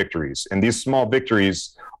small victories. And these small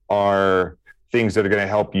victories are things that are going to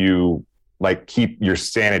help you like keep your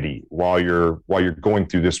sanity while you're going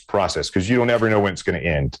through this process, because you don't ever know when it's going to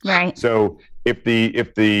end. Right. So if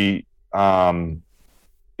the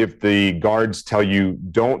guards tell you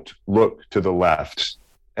don't look to the left,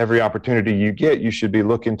 every opportunity you get, you should be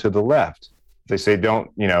looking to the left. If they say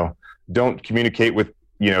don't communicate with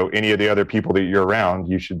any of the other people that you're around,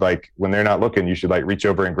 you should, like, when they're not looking, you should like reach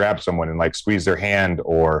over and grab someone and like squeeze their hand,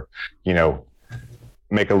 or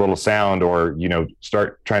make a little sound, or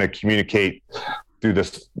start trying to communicate through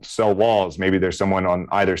the cell walls. Maybe there's someone on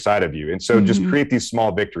either side of you. And so just create these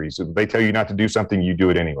small victories. If they tell you not to do something, you do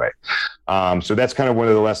it anyway. So that's kind of one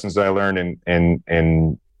of the lessons that I learned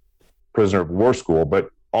in prisoner of war school, but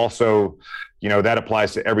also, that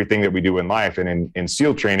applies to everything that we do in life. And in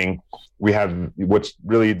SEAL training, we have what's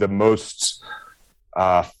really the most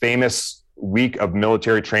famous week of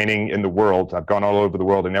military training in the world. I've gone all over the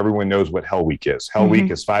world, and everyone knows what Hell Week is. Hell Week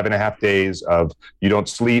is 5.5 days of you don't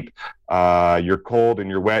sleep, you're cold and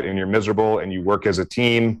you're wet and you're miserable, and you work as a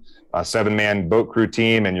team, a 7-man boat crew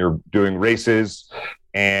team, and you're doing races,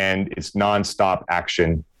 and it's nonstop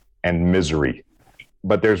action and misery.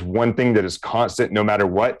 But there's one thing that is constant no matter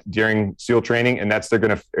what during SEAL training, and that's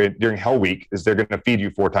during Hell Week, is they're going to feed you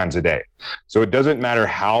 4 times a day. So it doesn't matter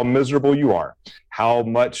how miserable you are, how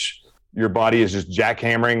much your body is just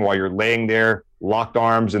jackhammering while you're laying there, locked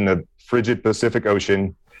arms in the frigid Pacific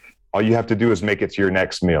Ocean. All you have to do is make it to your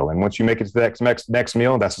next meal. And once you make it to the next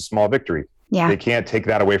meal, that's a small victory. Yeah. They can't take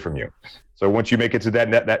that away from you. So once you make it to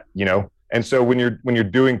that, and so when you're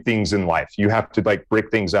doing things in life, you have to like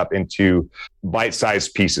break things up into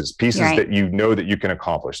bite-sized pieces right. that that you can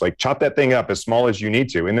accomplish. Like chop that thing up as small as you need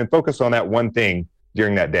to, and then focus on that one thing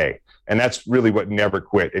during that day. And that's really what never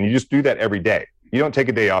quit. And you just do that every day. You don't take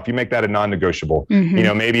a day off. You make that a non-negotiable.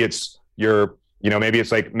 Maybe it's maybe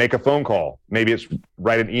it's like make a phone call. Maybe it's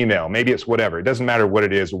write an email. Maybe it's whatever. It doesn't matter what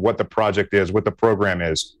it is, what the project is, what the program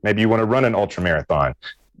is. Maybe you want to run an ultra marathon.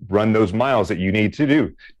 Run those miles that you need to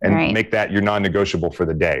do and right. make that your non-negotiable for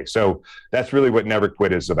the day. So that's really what Never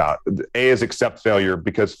Quit is about. A is accept failure,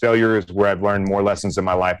 because failure is where I've learned more lessons in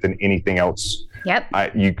my life than anything else.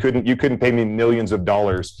 Yep. You couldn't pay me millions of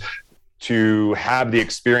dollars to have the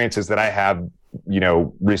experiences that I have,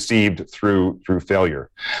 received through failure.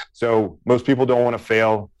 So most people don't want to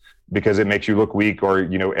fail because it makes you look weak, or,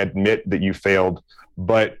 admit that you failed.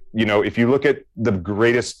 But, if you look at the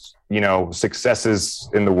greatest, successes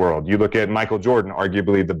in the world, you look at Michael Jordan,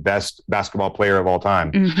 arguably the best basketball player of all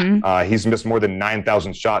time. He's missed more than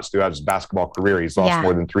 9,000 shots throughout his basketball career. He's lost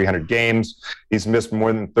more than 300 games. He's missed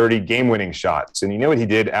more than 30 game-winning shots. And you know what he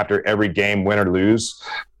did after every game, win or lose,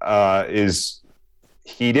 is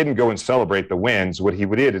he didn't go and celebrate the wins. What he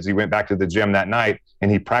did is he went back to the gym that night and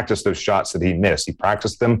he practiced those shots that he missed. He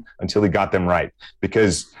practiced them until he got them right,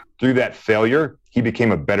 because through that failure, he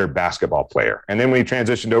became a better basketball player. And then when he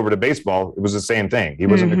transitioned over to baseball, it was the same thing. He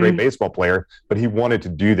wasn't a great baseball player, but he wanted to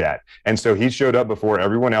do that. And so he showed up before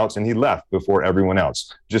everyone else, and he left before everyone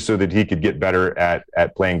else, just so that he could get better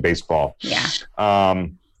at playing baseball. Yeah.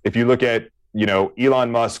 If you look at,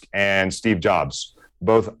 Elon Musk and Steve Jobs,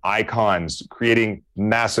 both icons creating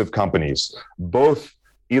massive companies, both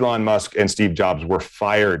Elon Musk and Steve Jobs were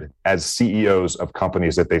fired as CEOs of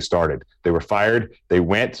companies that they started. They were fired. They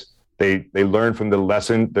went. They learned from the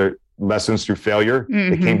lessons through failure.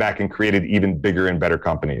 They came back and created even bigger and better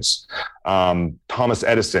companies. Thomas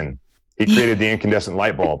Edison, he created the incandescent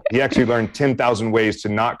light bulb. He actually learned 10,000 ways to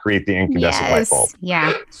not create the incandescent light bulb.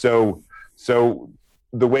 Yeah. So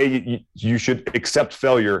the way you should accept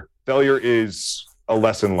failure is a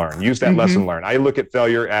lesson learned. Use that lesson learned. I look at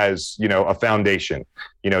failure as, a foundation.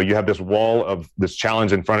 You have this wall of this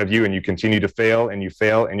challenge in front of you, and you continue to fail, and you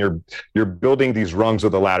fail, and you're building these rungs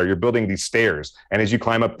of the ladder. You're building these stairs. And as you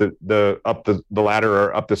climb up the ladder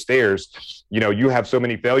or up the stairs, you have so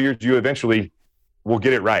many failures, you eventually will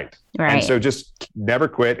get it right. Right. And so just never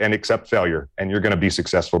quit and accept failure, and you're going to be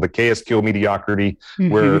successful. The K is kill mediocrity.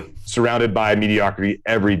 We're surrounded by mediocrity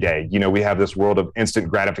every day. We have this world of instant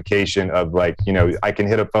gratification of like, I can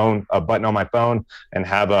hit a button on my phone and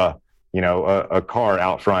have a car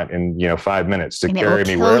out front in, 5 minutes to carry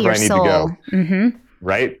me wherever I need to go.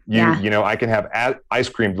 right? I can have ice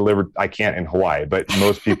cream delivered. I can't in Hawaii, but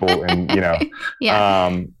most people, and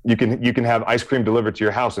you can have ice cream delivered to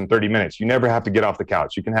your house in 30 minutes. You never have to get off the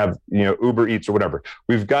couch. You can have, Uber Eats or whatever.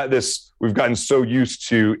 We've gotten so used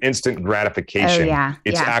to instant gratification.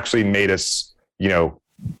 It's actually made us,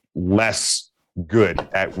 less good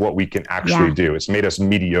at what we can actually do. It's made us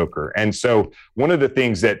mediocre. And so one of the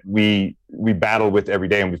things that we battle with every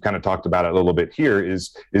day, and we've kind of talked about it a little bit here,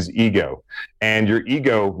 is ego. And your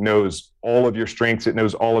ego knows all of your strengths. It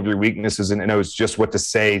knows all of your weaknesses, and it knows just what to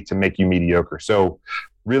say to make you mediocre. So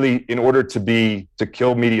really, in order to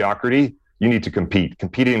kill mediocrity, you need to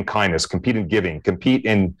compete in kindness, compete in giving, compete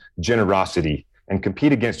in generosity, and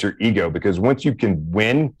compete against your ego. Because once you can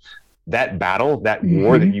win that battle, that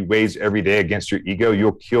war that you wage every day against your ego,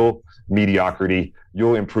 you'll kill mediocrity,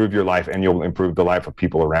 you'll improve your life, and you'll improve the life of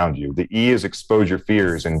people around you. The E is expose your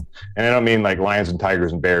fears. And I don't mean like lions and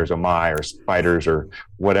tigers and bears, oh my, or spiders or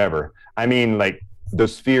whatever. I mean like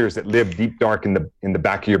those fears that live deep dark in the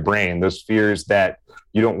back of your brain, those fears that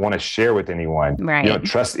you don't want to share with anyone. Right. You don't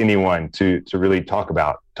trust anyone to really talk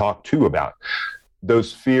to about.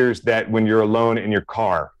 Those fears that when you're alone in your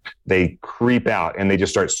car, they creep out and they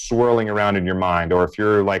just start swirling around in your mind. Or if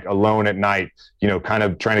you're like alone at night, kind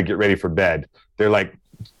of trying to get ready for bed, they're like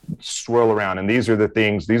swirl around. And these are,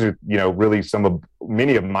 really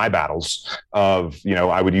many of my battles of,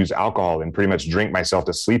 I would use alcohol and pretty much drink myself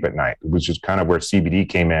to sleep at night, which is kind of where CBD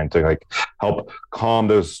came in to like help quiet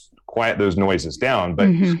those noises down. But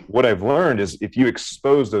what I've learned is if you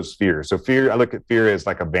expose those fears, so I look at fear as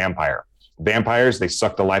like a vampire. Vampires, they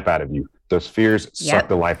suck the life out of you. Those fears suck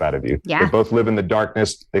the life out of you. Yeah. They both live in the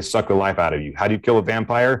darkness. They suck the life out of you. How do you kill a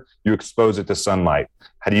vampire? You expose it to sunlight.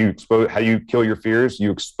 How do you kill your fears? You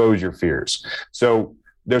expose your fears. So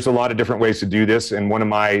there's a lot of different ways to do this. And one of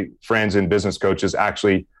my friends and business coaches,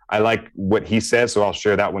 actually, I like what he says, so I'll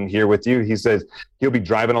share that one here with you. He says he'll be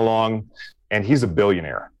driving along, and he's a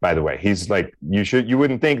billionaire, by the way. He's like, you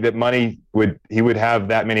wouldn't think that he would have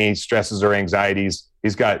that many stresses or anxieties.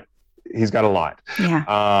 He's got a lot.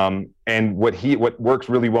 Yeah. And what works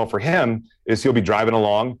really well for him is he'll be driving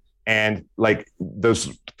along and like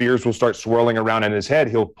those fears will start swirling around in his head.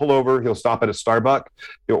 He'll pull over, he'll stop at a Starbucks,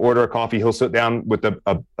 he'll order a coffee, he'll sit down with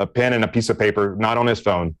a pen and a piece of paper, not on his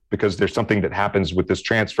phone, because there's something that happens with this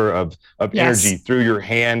transfer of energy through your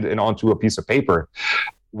hand and onto a piece of paper,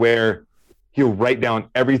 where he'll write down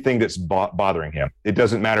everything that's bothering him. It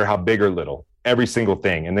doesn't matter how big or little, every single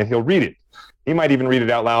thing. And then he'll read it. He might even read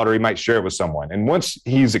it out loud, or he might share it with someone. And once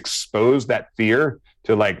he's exposed that fear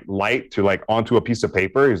to onto a piece of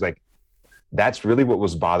paper, he's like, that's really what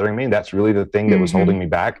was bothering me. That's really the thing that was holding me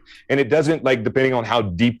back. And it doesn't, like, depending on how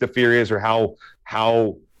deep the fear is or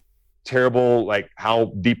how terrible, like how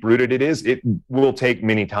deep rooted it is, it will take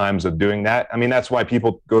many times of doing that. I mean, that's why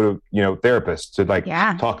people go to, therapists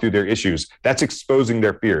to talk through their issues. That's exposing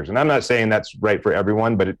their fears. And I'm not saying that's right for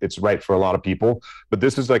everyone, but it's right for a lot of people. But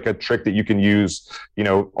this is like a trick that you can use,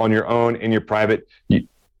 on your own, in your private, the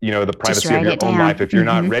privacy of your own life. If you're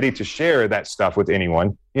not ready to share that stuff with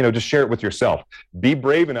anyone, just share it with yourself. Be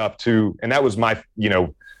brave enough to, and that was my,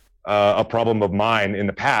 a problem of mine in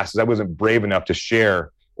the past, is I wasn't brave enough to share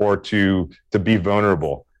or to be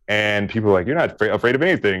vulnerable. And people are like, you're not afraid of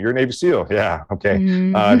anything. You're a Navy SEAL. Yeah. Okay.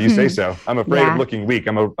 If you say so. I'm afraid of looking weak.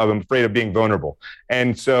 I'm afraid of being vulnerable.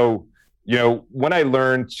 And so, when I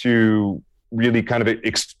learned to really kind of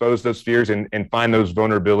expose those fears and find those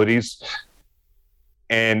vulnerabilities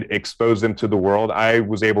and expose them to the world, I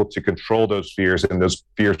was able to control those fears, and those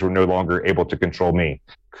fears were no longer able to control me.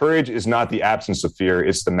 Courage is not the absence of fear,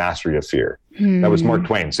 it's the mastery of fear. That was Mark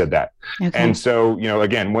Twain said that. Okay. And so,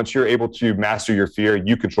 again, once you're able to master your fear,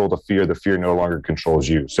 you control the fear no longer controls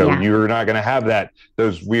you. So you're not going to have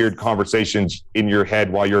those weird conversations in your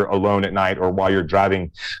head while you're alone at night, or while you're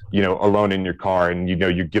driving, alone in your car, and,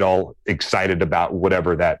 you get all excited about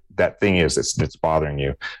whatever that thing is that's bothering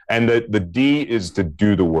you. And the D is to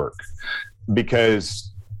do the work,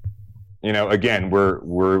 because, again,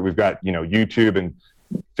 we've got, YouTube and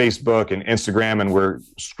Facebook and Instagram, and we're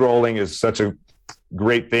scrolling is such a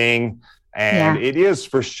great thing. And it is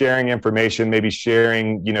for sharing information, maybe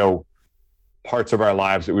sharing, parts of our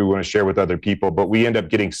lives that we want to share with other people, but we end up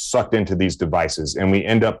getting sucked into these devices, and we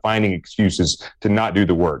end up finding excuses to not do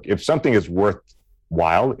the work. If something is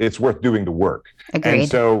worthwhile, it's worth doing the work.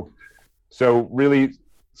 Agreed. And so really,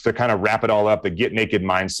 to kind of wrap it all up, the get naked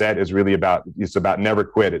mindset is really about never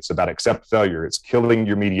quit. It's about accept failure. It's killing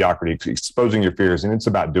your mediocrity, exposing your fears, and it's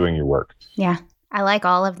about doing your work. Yeah. I like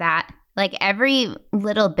all of that. Like every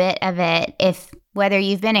little bit of it, whether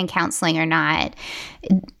you've been in counseling or not,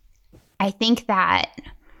 I think that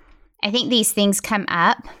I think these things come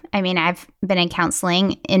up. I mean, I've been in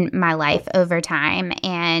counseling in my life over time,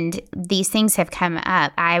 and these things have come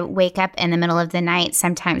up. I wake up in the middle of the night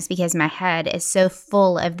sometimes because my head is so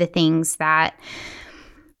full of the things that,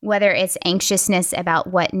 whether it's anxiousness about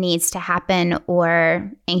what needs to happen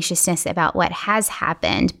or anxiousness about what has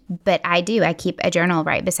happened. But I keep a journal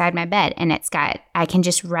right beside my bed, and I can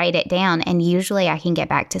just write it down, and usually I can get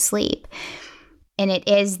back to sleep. And it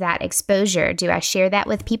is that exposure. Do I share that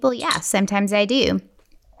with people? Yeah, sometimes I do.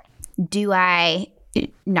 Do I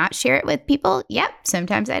not share it with people? Yep,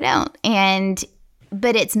 sometimes I don't.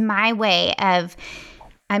 But it's my way of,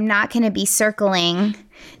 I'm not going to be circling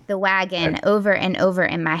the wagon over and over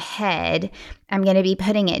in my head. I'm going to be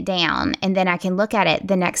putting it down. And then I can look at it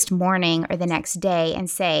the next morning or the next day and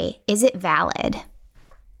say, is it valid?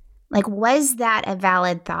 Like, was that a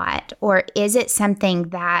valid thought? Or is it something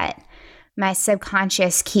that my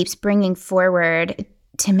subconscious keeps bringing forward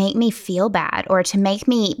to make me feel bad, or to make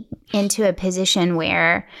me into a position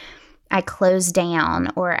where I close down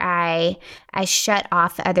or I shut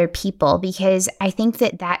off other people? Because I think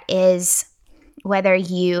that is, whether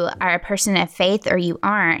you are a person of faith or you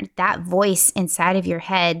aren't, that voice inside of your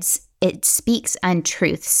heads, it speaks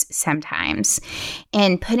untruths sometimes.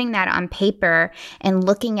 And putting that on paper and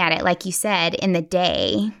looking at it, like you said, in the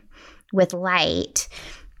day with light,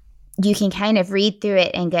 you can kind of read through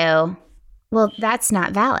it and go, well, that's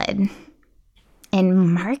not valid,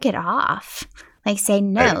 and mark it off. Like, say,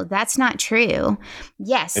 no, that's not true.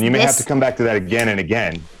 Yes. And you may have to come back to that again and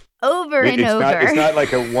again. Over and over. It's not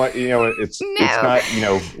like a one, it's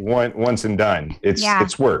not, once and done.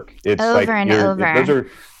 It's work. It's over like and over.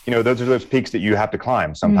 Those are those peaks that you have to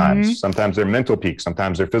climb sometimes. Mm-hmm. Sometimes they're mental peaks.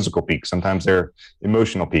 Sometimes they're physical peaks. Sometimes they're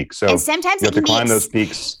emotional peaks. So and sometimes you have to climb those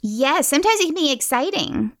peaks. Yeah. Sometimes it can be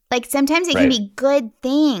exciting. Like, sometimes it can be good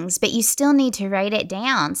things, but you still need to write it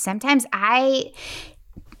down. Sometimes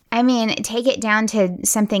take it down to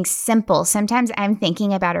something simple. Sometimes I'm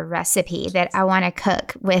thinking about a recipe that I want to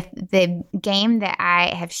cook with the game that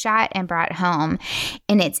I have shot and brought home.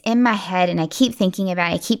 And it's in my head, and I keep thinking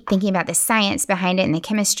about it. I keep thinking about the science behind it and the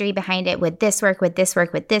chemistry behind it. Would this work? Would this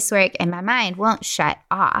work? Would this work? And my mind won't shut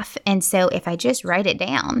off. And so if I just write it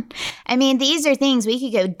down, these are things we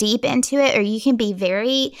could go deep into it, or you can be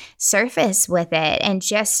very surface with it. And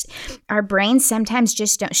just, our brains sometimes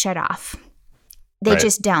just don't shut off. They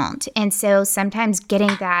just don't. And so sometimes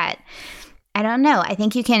getting that, I don't know, I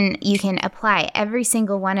think you can apply every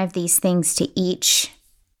single one of these things to each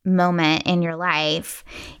moment in your life,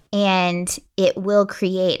 and it will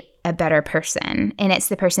create a better person. And it's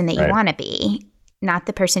the person that you want to be, not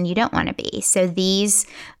the person you don't want to be. So these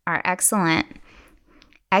are excellent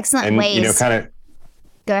and, ways.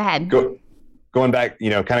 Go ahead. Going back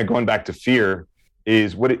to fear.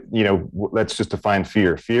 Is what let's just define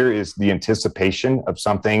fear. Fear is the anticipation of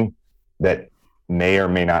something that may or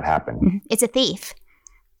may not happen. It's a thief.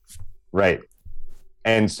 Right.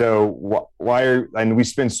 And so and we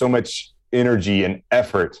spend so much energy and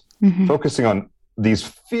effort focusing on these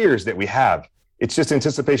fears that we have. It's just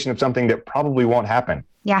anticipation of something that probably won't happen.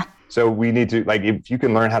 Yeah. So we need to, if you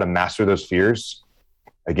can learn how to master those fears,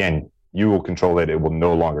 again, you will control it. It will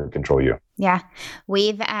no longer control you. Yeah.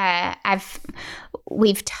 You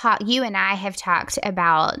and I have talked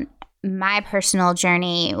about my personal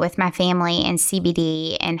journey with my family and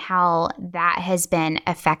CBD, and how that has been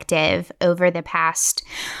effective over the past,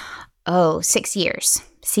 6 years.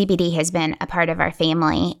 CBD has been a part of our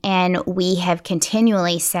family, and we have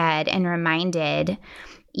continually said and reminded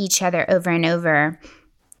each other over and over,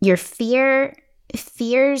 your fears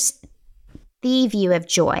thieve you of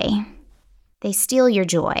joy. They steal your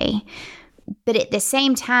joy. But at the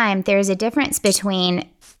same time, there's a difference between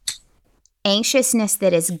anxiousness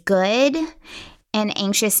that is good and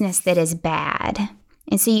anxiousness that is bad.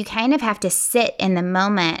 And so you kind of have to sit in the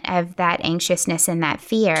moment of that anxiousness and that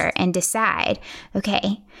fear and decide,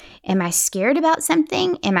 okay, am I scared about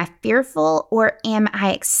something? Am I fearful? Or am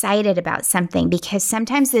I excited about something? Because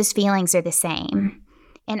sometimes those feelings are the same.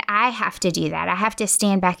 And I have to do that. I have to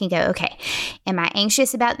stand back and go, okay, am I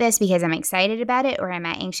anxious about this because I'm excited about it? Or am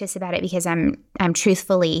I anxious about it because I'm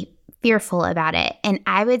truthfully fearful about it? And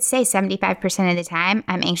I would say 75% of the time,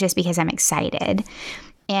 I'm anxious because I'm excited.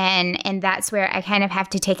 And that's where I kind of have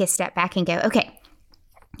to take a step back and go, okay,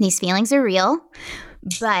 these feelings are real,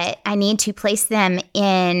 but I need to place them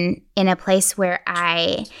in a place where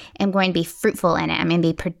I am going to be fruitful in it. I'm going to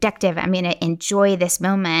be productive. I'm going to enjoy this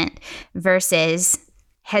moment versus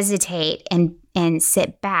hesitate and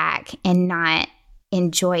sit back and not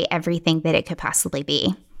enjoy everything that it could possibly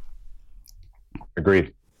be.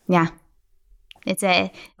 Agreed. Yeah. You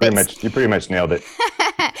pretty much nailed it.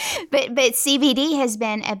 But CBD has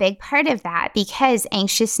been a big part of that because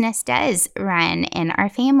anxiousness does run in our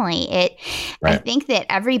family. Right. I think that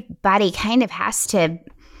everybody kind of has to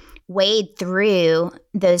wade through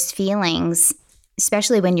those feelings,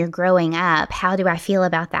 especially when you're growing up. How do I feel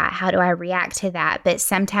about that? How do I react to that? But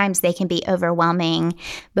sometimes they can be overwhelming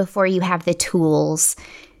before you have the tools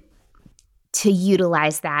to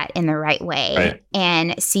utilize that in the right way. Right.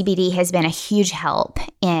 And CBD has been a huge help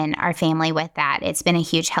in our family with that. It's been a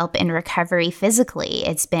huge help in recovery physically.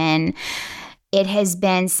 It has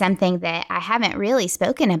been something that I haven't really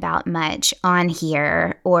spoken about much on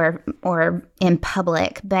here or in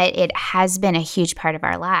public, but it has been a huge part of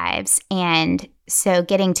our lives. And so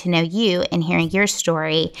getting to know you and hearing your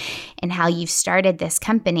story and how you've started this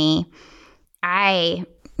company,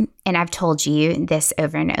 and I've told you this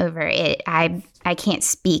over and over, I can't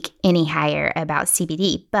speak any higher about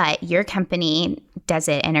CBD, but your company does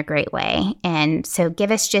it in a great way. And so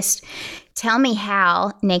tell me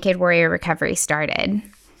how Naked Warrior Recovery started.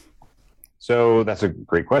 So that's a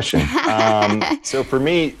great question. So for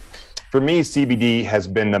me, CBD has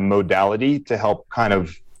been the modality to help kind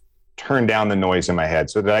of turn down the noise in my head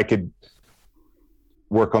so that I could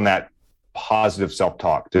work on that positive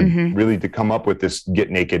self-talk to really to come up with this get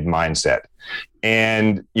naked mindset.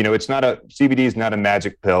 And, CBD is not a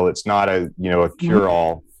magic pill. It's not a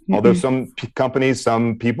cure-all. Although some companies,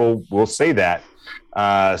 some people will say that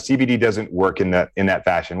CBD doesn't work in that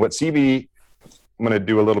fashion. What CBD, I'm going to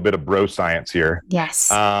do a little bit of bro science here. Yes.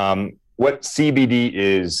 What CBD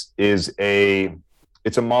is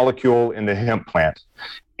it's a molecule in the hemp plant.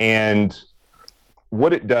 And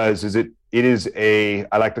what it does is it is I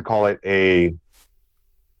like to call it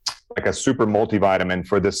like a super multivitamin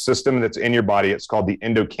for the system that's in your body. It's called the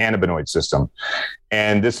endocannabinoid system.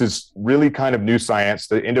 And this is really kind of new science.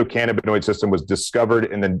 The endocannabinoid system was discovered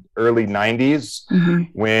in the early 90s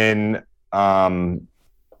when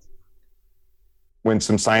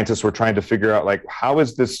some scientists were trying to figure out, like, how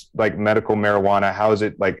is this like medical marijuana? How is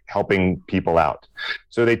it like helping people out?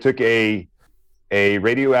 So they took a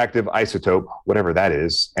radioactive isotope, whatever that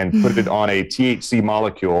is, and put it on a THC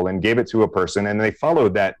molecule and gave it to a person. And they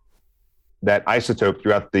followed that isotope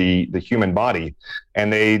throughout the human body.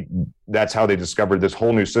 And that's how they discovered this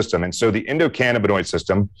whole new system. And so the endocannabinoid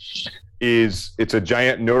system it's a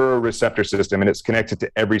giant neuroreceptor system, and it's connected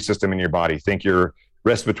to every system in your body. Think your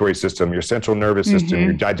respiratory system, your central nervous system,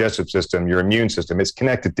 your digestive system, your immune system. It's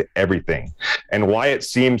connected to everything. And why it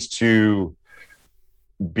seems to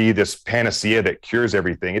be this panacea that cures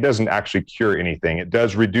everything, it doesn't actually cure anything. It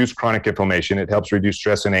does reduce chronic inflammation. It helps reduce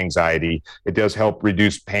stress and anxiety. It does help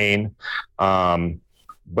reduce pain,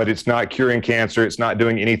 but it's not curing cancer. It's not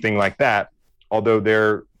doing anything like that. Although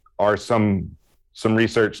there are some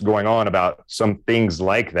research going on about some things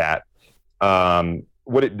like that.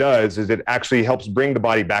 What it does is it actually helps bring the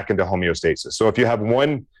body back into homeostasis. So if you have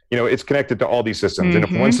one, it's connected to all these systems. And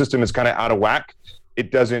if one system is kind of out of whack,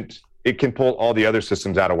 it can pull all the other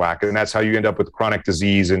systems out of whack. And that's how you end up with chronic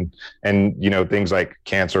disease and things like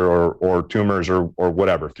cancer or tumors or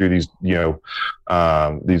whatever through these,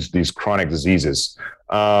 these chronic diseases.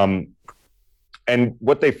 And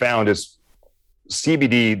what they found is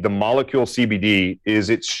CBD, the molecule CBD,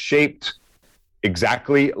 it's shaped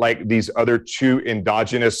exactly like these other two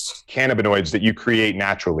endogenous cannabinoids that you create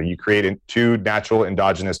naturally. You create two natural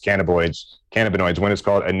endogenous cannabinoids. One is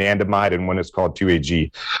called anandamide and one is called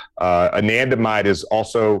 2-AG. Anandamide is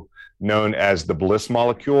also known as the bliss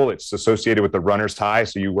molecule. It's associated with the runner's high.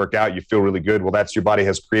 So you work out, you feel really good. Well, your body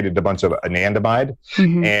has created a bunch of anandamide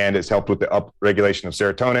and it's helped with the upregulation of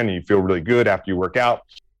serotonin, and you feel really good after you work out.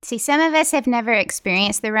 See, some of us have never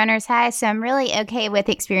experienced the runner's high, so I'm really okay with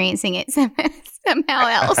experiencing it somehow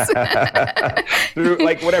else. Through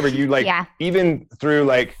whatever you like, even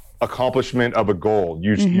through accomplishment of a goal,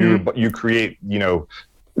 you create,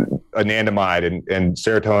 anandamide and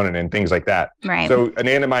serotonin and things like that. Right. So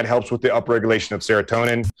anandamide helps with the upregulation of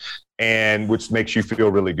serotonin, and which makes you feel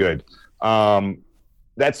really good.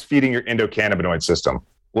 That's feeding your endocannabinoid system.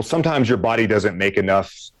 Well, sometimes your body doesn't make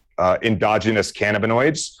enough endogenous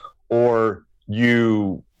cannabinoids, or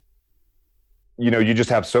you just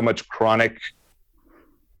have so much chronic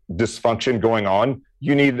dysfunction going on,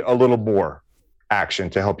 you need a little more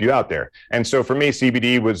action to help you out there. And so for me,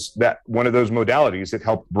 CBD was that one of those modalities. It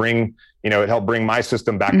helped bring my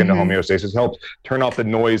system back into homeostasis, helped turn off the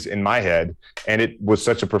noise in my head. And it was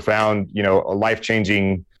such a profound, a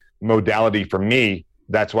life-changing modality for me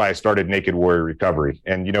that's why I started Naked Warrior Recovery.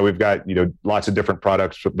 And, we've got, lots of different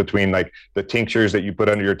products between like the tinctures that you put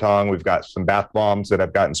under your tongue. We've got some bath bombs that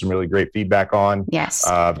I've gotten some really great feedback on. Yes.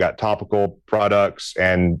 I've got topical products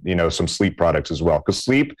and, some sleep products as well. Because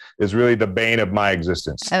sleep is really the bane of my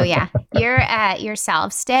existence. Oh, yeah. Your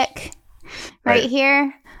salve stick right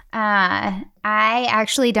here. I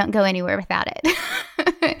actually don't go anywhere without it.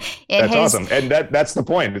 That's awesome. And that's the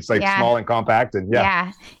point. It's like small and compact and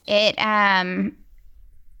it,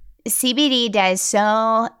 CBD does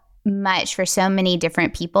so much for so many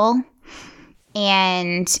different people.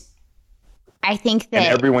 And I think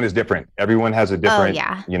that everyone is different. Everyone has a different,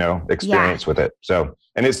 experience with it. So,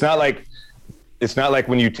 and it's not like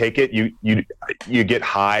when you take it, you get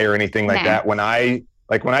high or anything like that. When I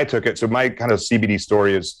took it, so my kind of CBD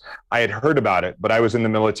story is I had heard about it, but I was in the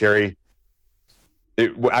military.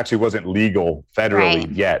 It actually wasn't legal federally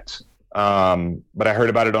yet. But I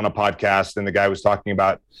heard about it on a podcast, and the guy was talking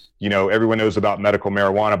about, everyone knows about medical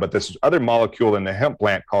marijuana, but this other molecule in the hemp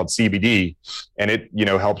plant called CBD, and it,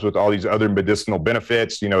 helps with all these other medicinal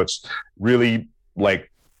benefits. It's really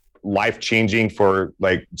like life-changing for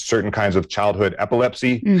like certain kinds of childhood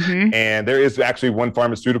epilepsy. Mm-hmm. And there is actually one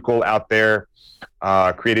pharmaceutical out there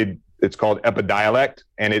created. It's called Epidiolex,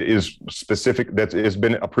 and it is specific, that has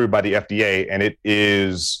been approved by the FDA, and it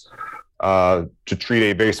is to treat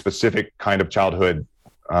a very specific kind of childhood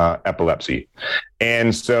epilepsy.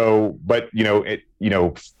 And so, but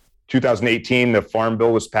 2018, the Farm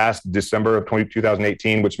Bill was passed December of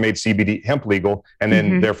 2018, which made CBD hemp legal, and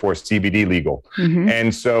then therefore CBD legal. Mm-hmm.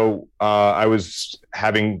 And so I was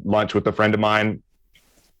having lunch with a friend of mine,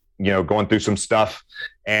 going through some stuff.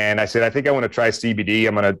 And I said, I think I want to try CBD.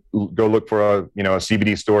 I'm going to go look for a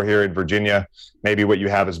CBD store here in Virginia. Maybe what you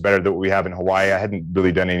have is better than what we have in Hawaii. I hadn't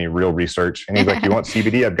really done any real research. And he's like, you want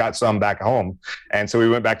CBD? I've got some back home. And so we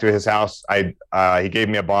went back to his house. He gave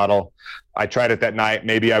me a bottle. I tried it that night.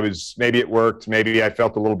 Maybe it worked. Maybe I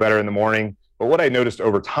felt a little better in the morning. But what I noticed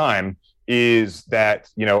over time is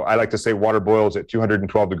that, I like to say water boils at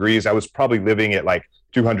 212 degrees. I was probably living at like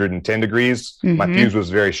 210 degrees. Mm-hmm. My fuse was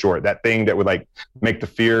very short. That thing that would like make the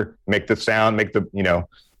fear, make the sound, make the,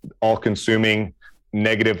 all consuming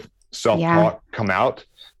negative self-talk come out.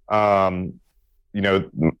 My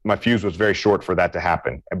fuse was very short for that to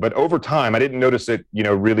happen. But over time, I didn't notice it,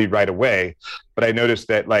 really right away, but I noticed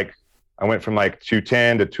that like, I went from like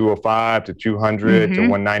 210 to 205 to 200 to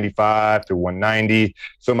 195 to 190.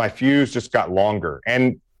 So my fuse just got longer.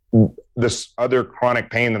 And this other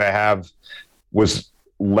chronic pain that I have was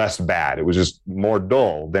less bad. It was just more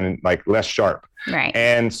dull than like less sharp. Right.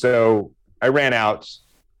 And so I ran out.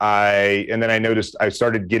 And then I noticed I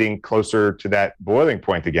started getting closer to that boiling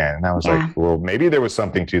point again. And I was like, well, maybe there was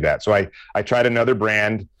something to that. So I tried another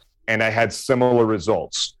brand and I had similar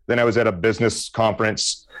results. Then I was at a business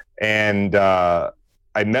conference and I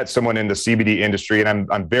met someone in the CBD industry, and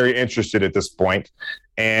I'm very interested at this point.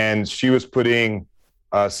 And she was putting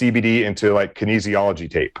CBD into like kinesiology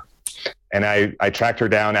tape. And I tracked her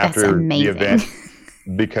down after the event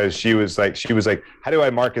because she was like, how do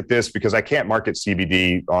I market this? Because I can't market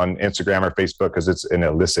CBD on Instagram or Facebook because it's an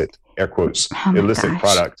illicit, air quotes, illicit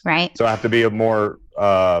product. Right. So I have to be a more,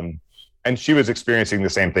 and she was experiencing the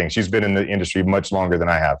same thing. She's been in the industry much longer than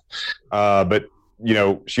I have. But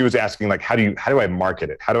she was asking like, how do I market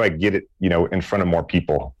it? How do I get it, in front of more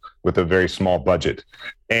people with a very small budget?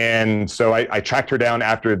 And so I tracked her down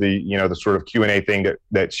after the sort of Q&A thing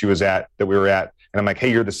that she was at, that we were at. And I'm like,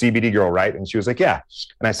 hey, you're the CBD girl, right? And she was like, yeah.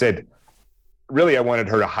 And I said, really, I wanted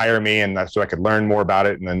her to hire me and so I could learn more about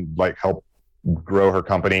it and then like help grow her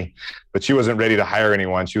company. But she wasn't ready to hire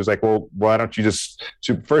anyone. She was like, well, why don't you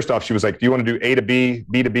first off, she was like, do you want to do A to B,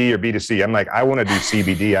 B to B, or B to C? I'm like, I want to do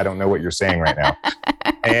CBD. I don't know what you're saying right now.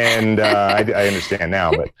 And I understand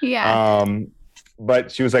now, but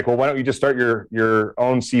but she was like, well, why don't you just start your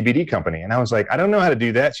own CBD company? And I was like, I don't know how to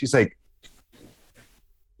do that. She's like,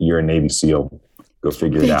 you're a Navy SEAL. Go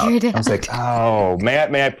figure it out. I was like, oh,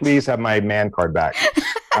 may I please have my man card back?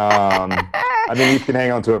 I mean, you can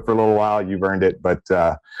hang on to it for a little while. You've earned it. But,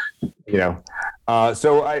 so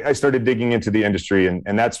I started digging into the industry,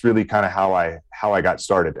 and that's really kind of how I got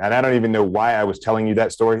started. And I don't even know why I was telling you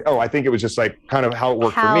that story. Oh, I think it was just like kind of how it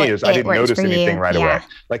worked for me is I didn't notice anything right away.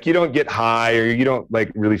 Like you don't get high or you don't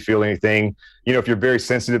like really feel anything. If you're very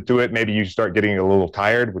sensitive to it, maybe you start getting a little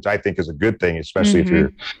tired, which I think is a good thing, especially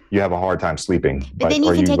if you have a hard time sleeping. But then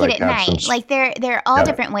you can take it at night. Like there are all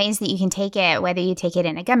different ways that you can take it, whether you take it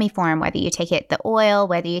in a gummy form, whether you take it the oil,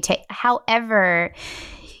 whether you take however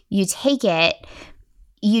you take it.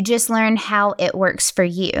 you just learn how it works for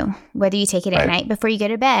you, whether you take it at night before you go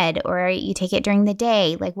to bed or you take it during the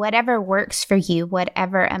day, like whatever works for you,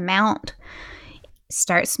 whatever amount.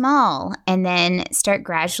 Start small and then start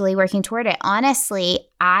gradually working toward it. Honestly,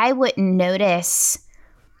 I wouldn't notice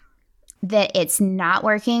that it's not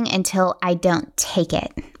working until I don't take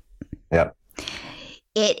it. Yep.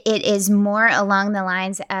 It is more along the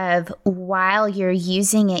lines of while you're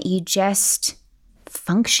using it, you just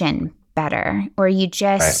function better, or you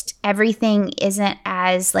just, everything isn't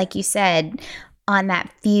as, like you said, on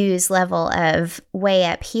that fuse level of way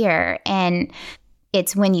up here. And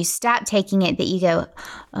it's when you stop taking it that you go,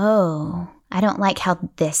 oh, I don't like how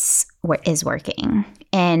this is working.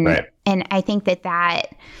 And and I think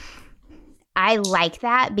that I like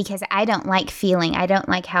that because I don't like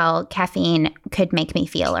how caffeine could make me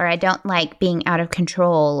feel, or I don't like being out of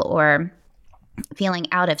control or feeling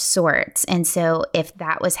out of sorts. And so if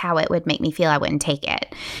that was how it would make me feel, I wouldn't take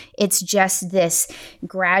it. It's just this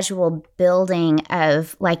gradual building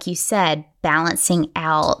of, like you said, balancing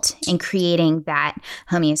out and creating that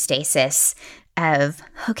homeostasis of,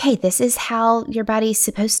 okay, this is how your body's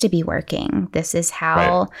supposed to be working. This is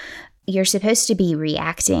how you're supposed to be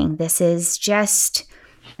reacting. This is just,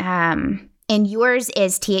 and yours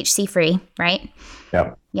is THC free, right?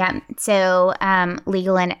 Yep. Yeah. So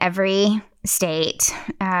legal in every state.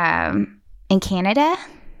 In Canada?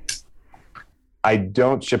 I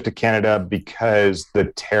don't ship to Canada because the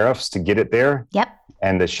tariffs to get it there. Yep.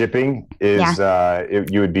 And the shipping is,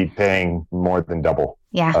 you would be paying more than double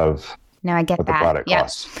of no, I get what that. the product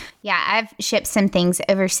costs. Yeah, I've shipped some things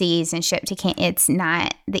overseas and shipped to Canada. It's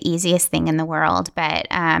not the easiest thing in the world, but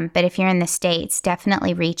if you're in the States,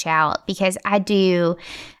 definitely reach out because you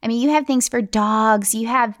have things for dogs.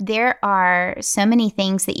 There are so many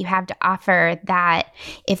things that you have to offer that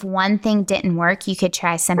if one thing didn't work, you could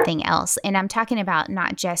try something else. And I'm talking about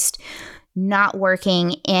not just not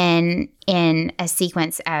working in a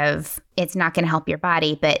sequence of it's not going to help your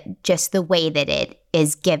body, but just the way that it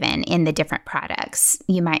is given in the different products.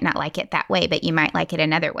 You might not like it that way, but you might like it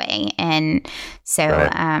another way. And so,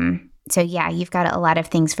 so yeah, you've got a lot of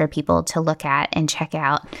things for people to look at and check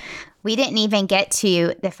out. We didn't even get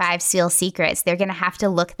to the 5 Seal Secrets. They're going to have to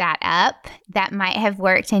look that up. That might have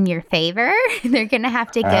worked in your favor. They're going to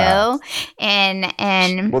have to go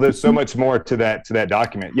and. Well, there's so much more to that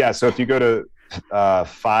document. Yeah. So if you go to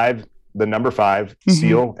 5, the number 5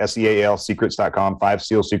 Seal SEAL Secrets.com,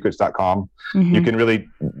 5sealsecrets.com, you can really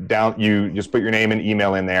you just put your name and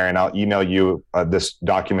email in there, and I'll email you this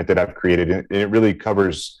document that I've created, and it really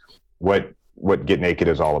covers what Get Naked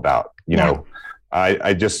is all about. You know,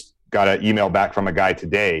 I just got an email back from a guy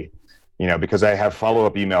today, because I have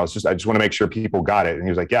follow-up emails. I just want to make sure people got it. And he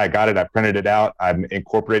was like, yeah, I got it. I printed it out. I'm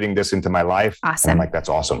incorporating this into my life. Awesome. And I'm like, that's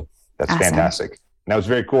awesome. That's fantastic. And that was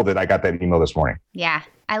very cool that I got that email this morning. Yeah,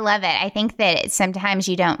 I love it. I think that sometimes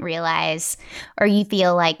you don't realize, or you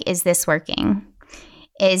feel like, is this working?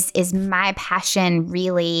 Is my passion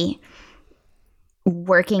really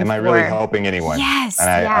working? Am I really helping anyone? Yes.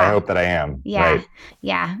 And I hope that I am. Yeah. Right?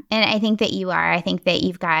 Yeah. And I think that you are. I think that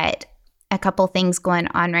you've got a couple things going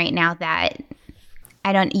on right now that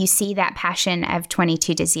you see that passion of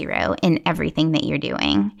 22-0 in everything that you're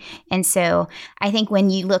doing. And so I think when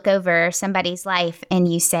you look over somebody's life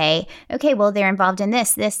and you say, okay, well, they're involved in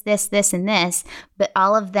this, and this, but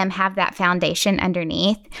all of them have that foundation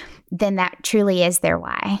underneath, then that truly is their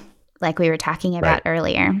why, like we were talking about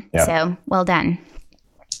earlier. Yep. So well done.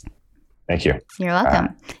 Thank you. You're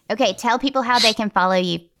welcome. Okay. Tell people how they can follow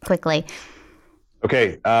you quickly.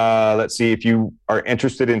 Okay. Let's see. If you are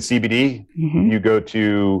interested in CBD, you go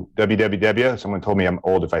to www. Someone told me I'm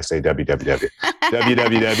old if I say www.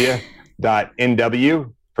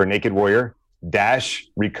 www.nw for Naked Warrior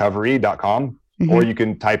 -recovery.com, or you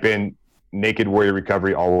can type in Naked Warrior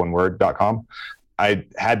Recovery, all one word.com. I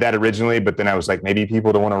had that originally, but then I was like, maybe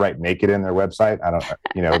people don't want to write naked in their website. I don't,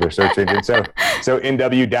 their search engine. So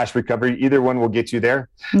NW-recovery, either one will get you there.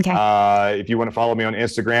 Okay. If you want to follow me on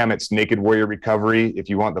Instagram, it's Naked Warrior Recovery. If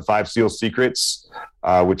you want the 5 Seal Secrets,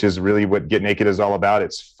 which is really what Get Naked is all about,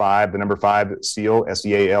 it's 5 Seal,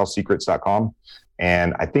 SEAL Secrets.com.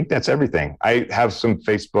 And I think that's everything. I have some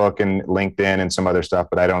Facebook and LinkedIn and some other stuff,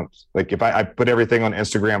 but I don't if I put everything on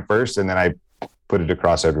Instagram first and then I put it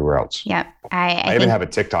across everywhere else. Yep. I even have a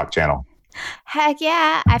TikTok channel. Heck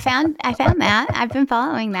yeah. I found that. I've been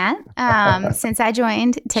following that since I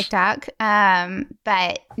joined TikTok.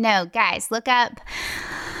 But no, guys, look up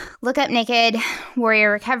Naked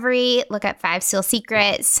Warrior Recovery, look up 5 Seal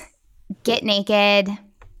Secrets, Get Naked,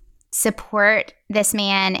 support this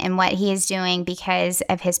man and what he is doing because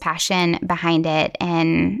of his passion behind it.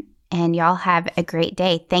 And and y'all have a great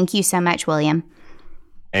day. Thank you so much, William.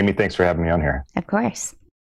 Amy, thanks for having me on here. Of course.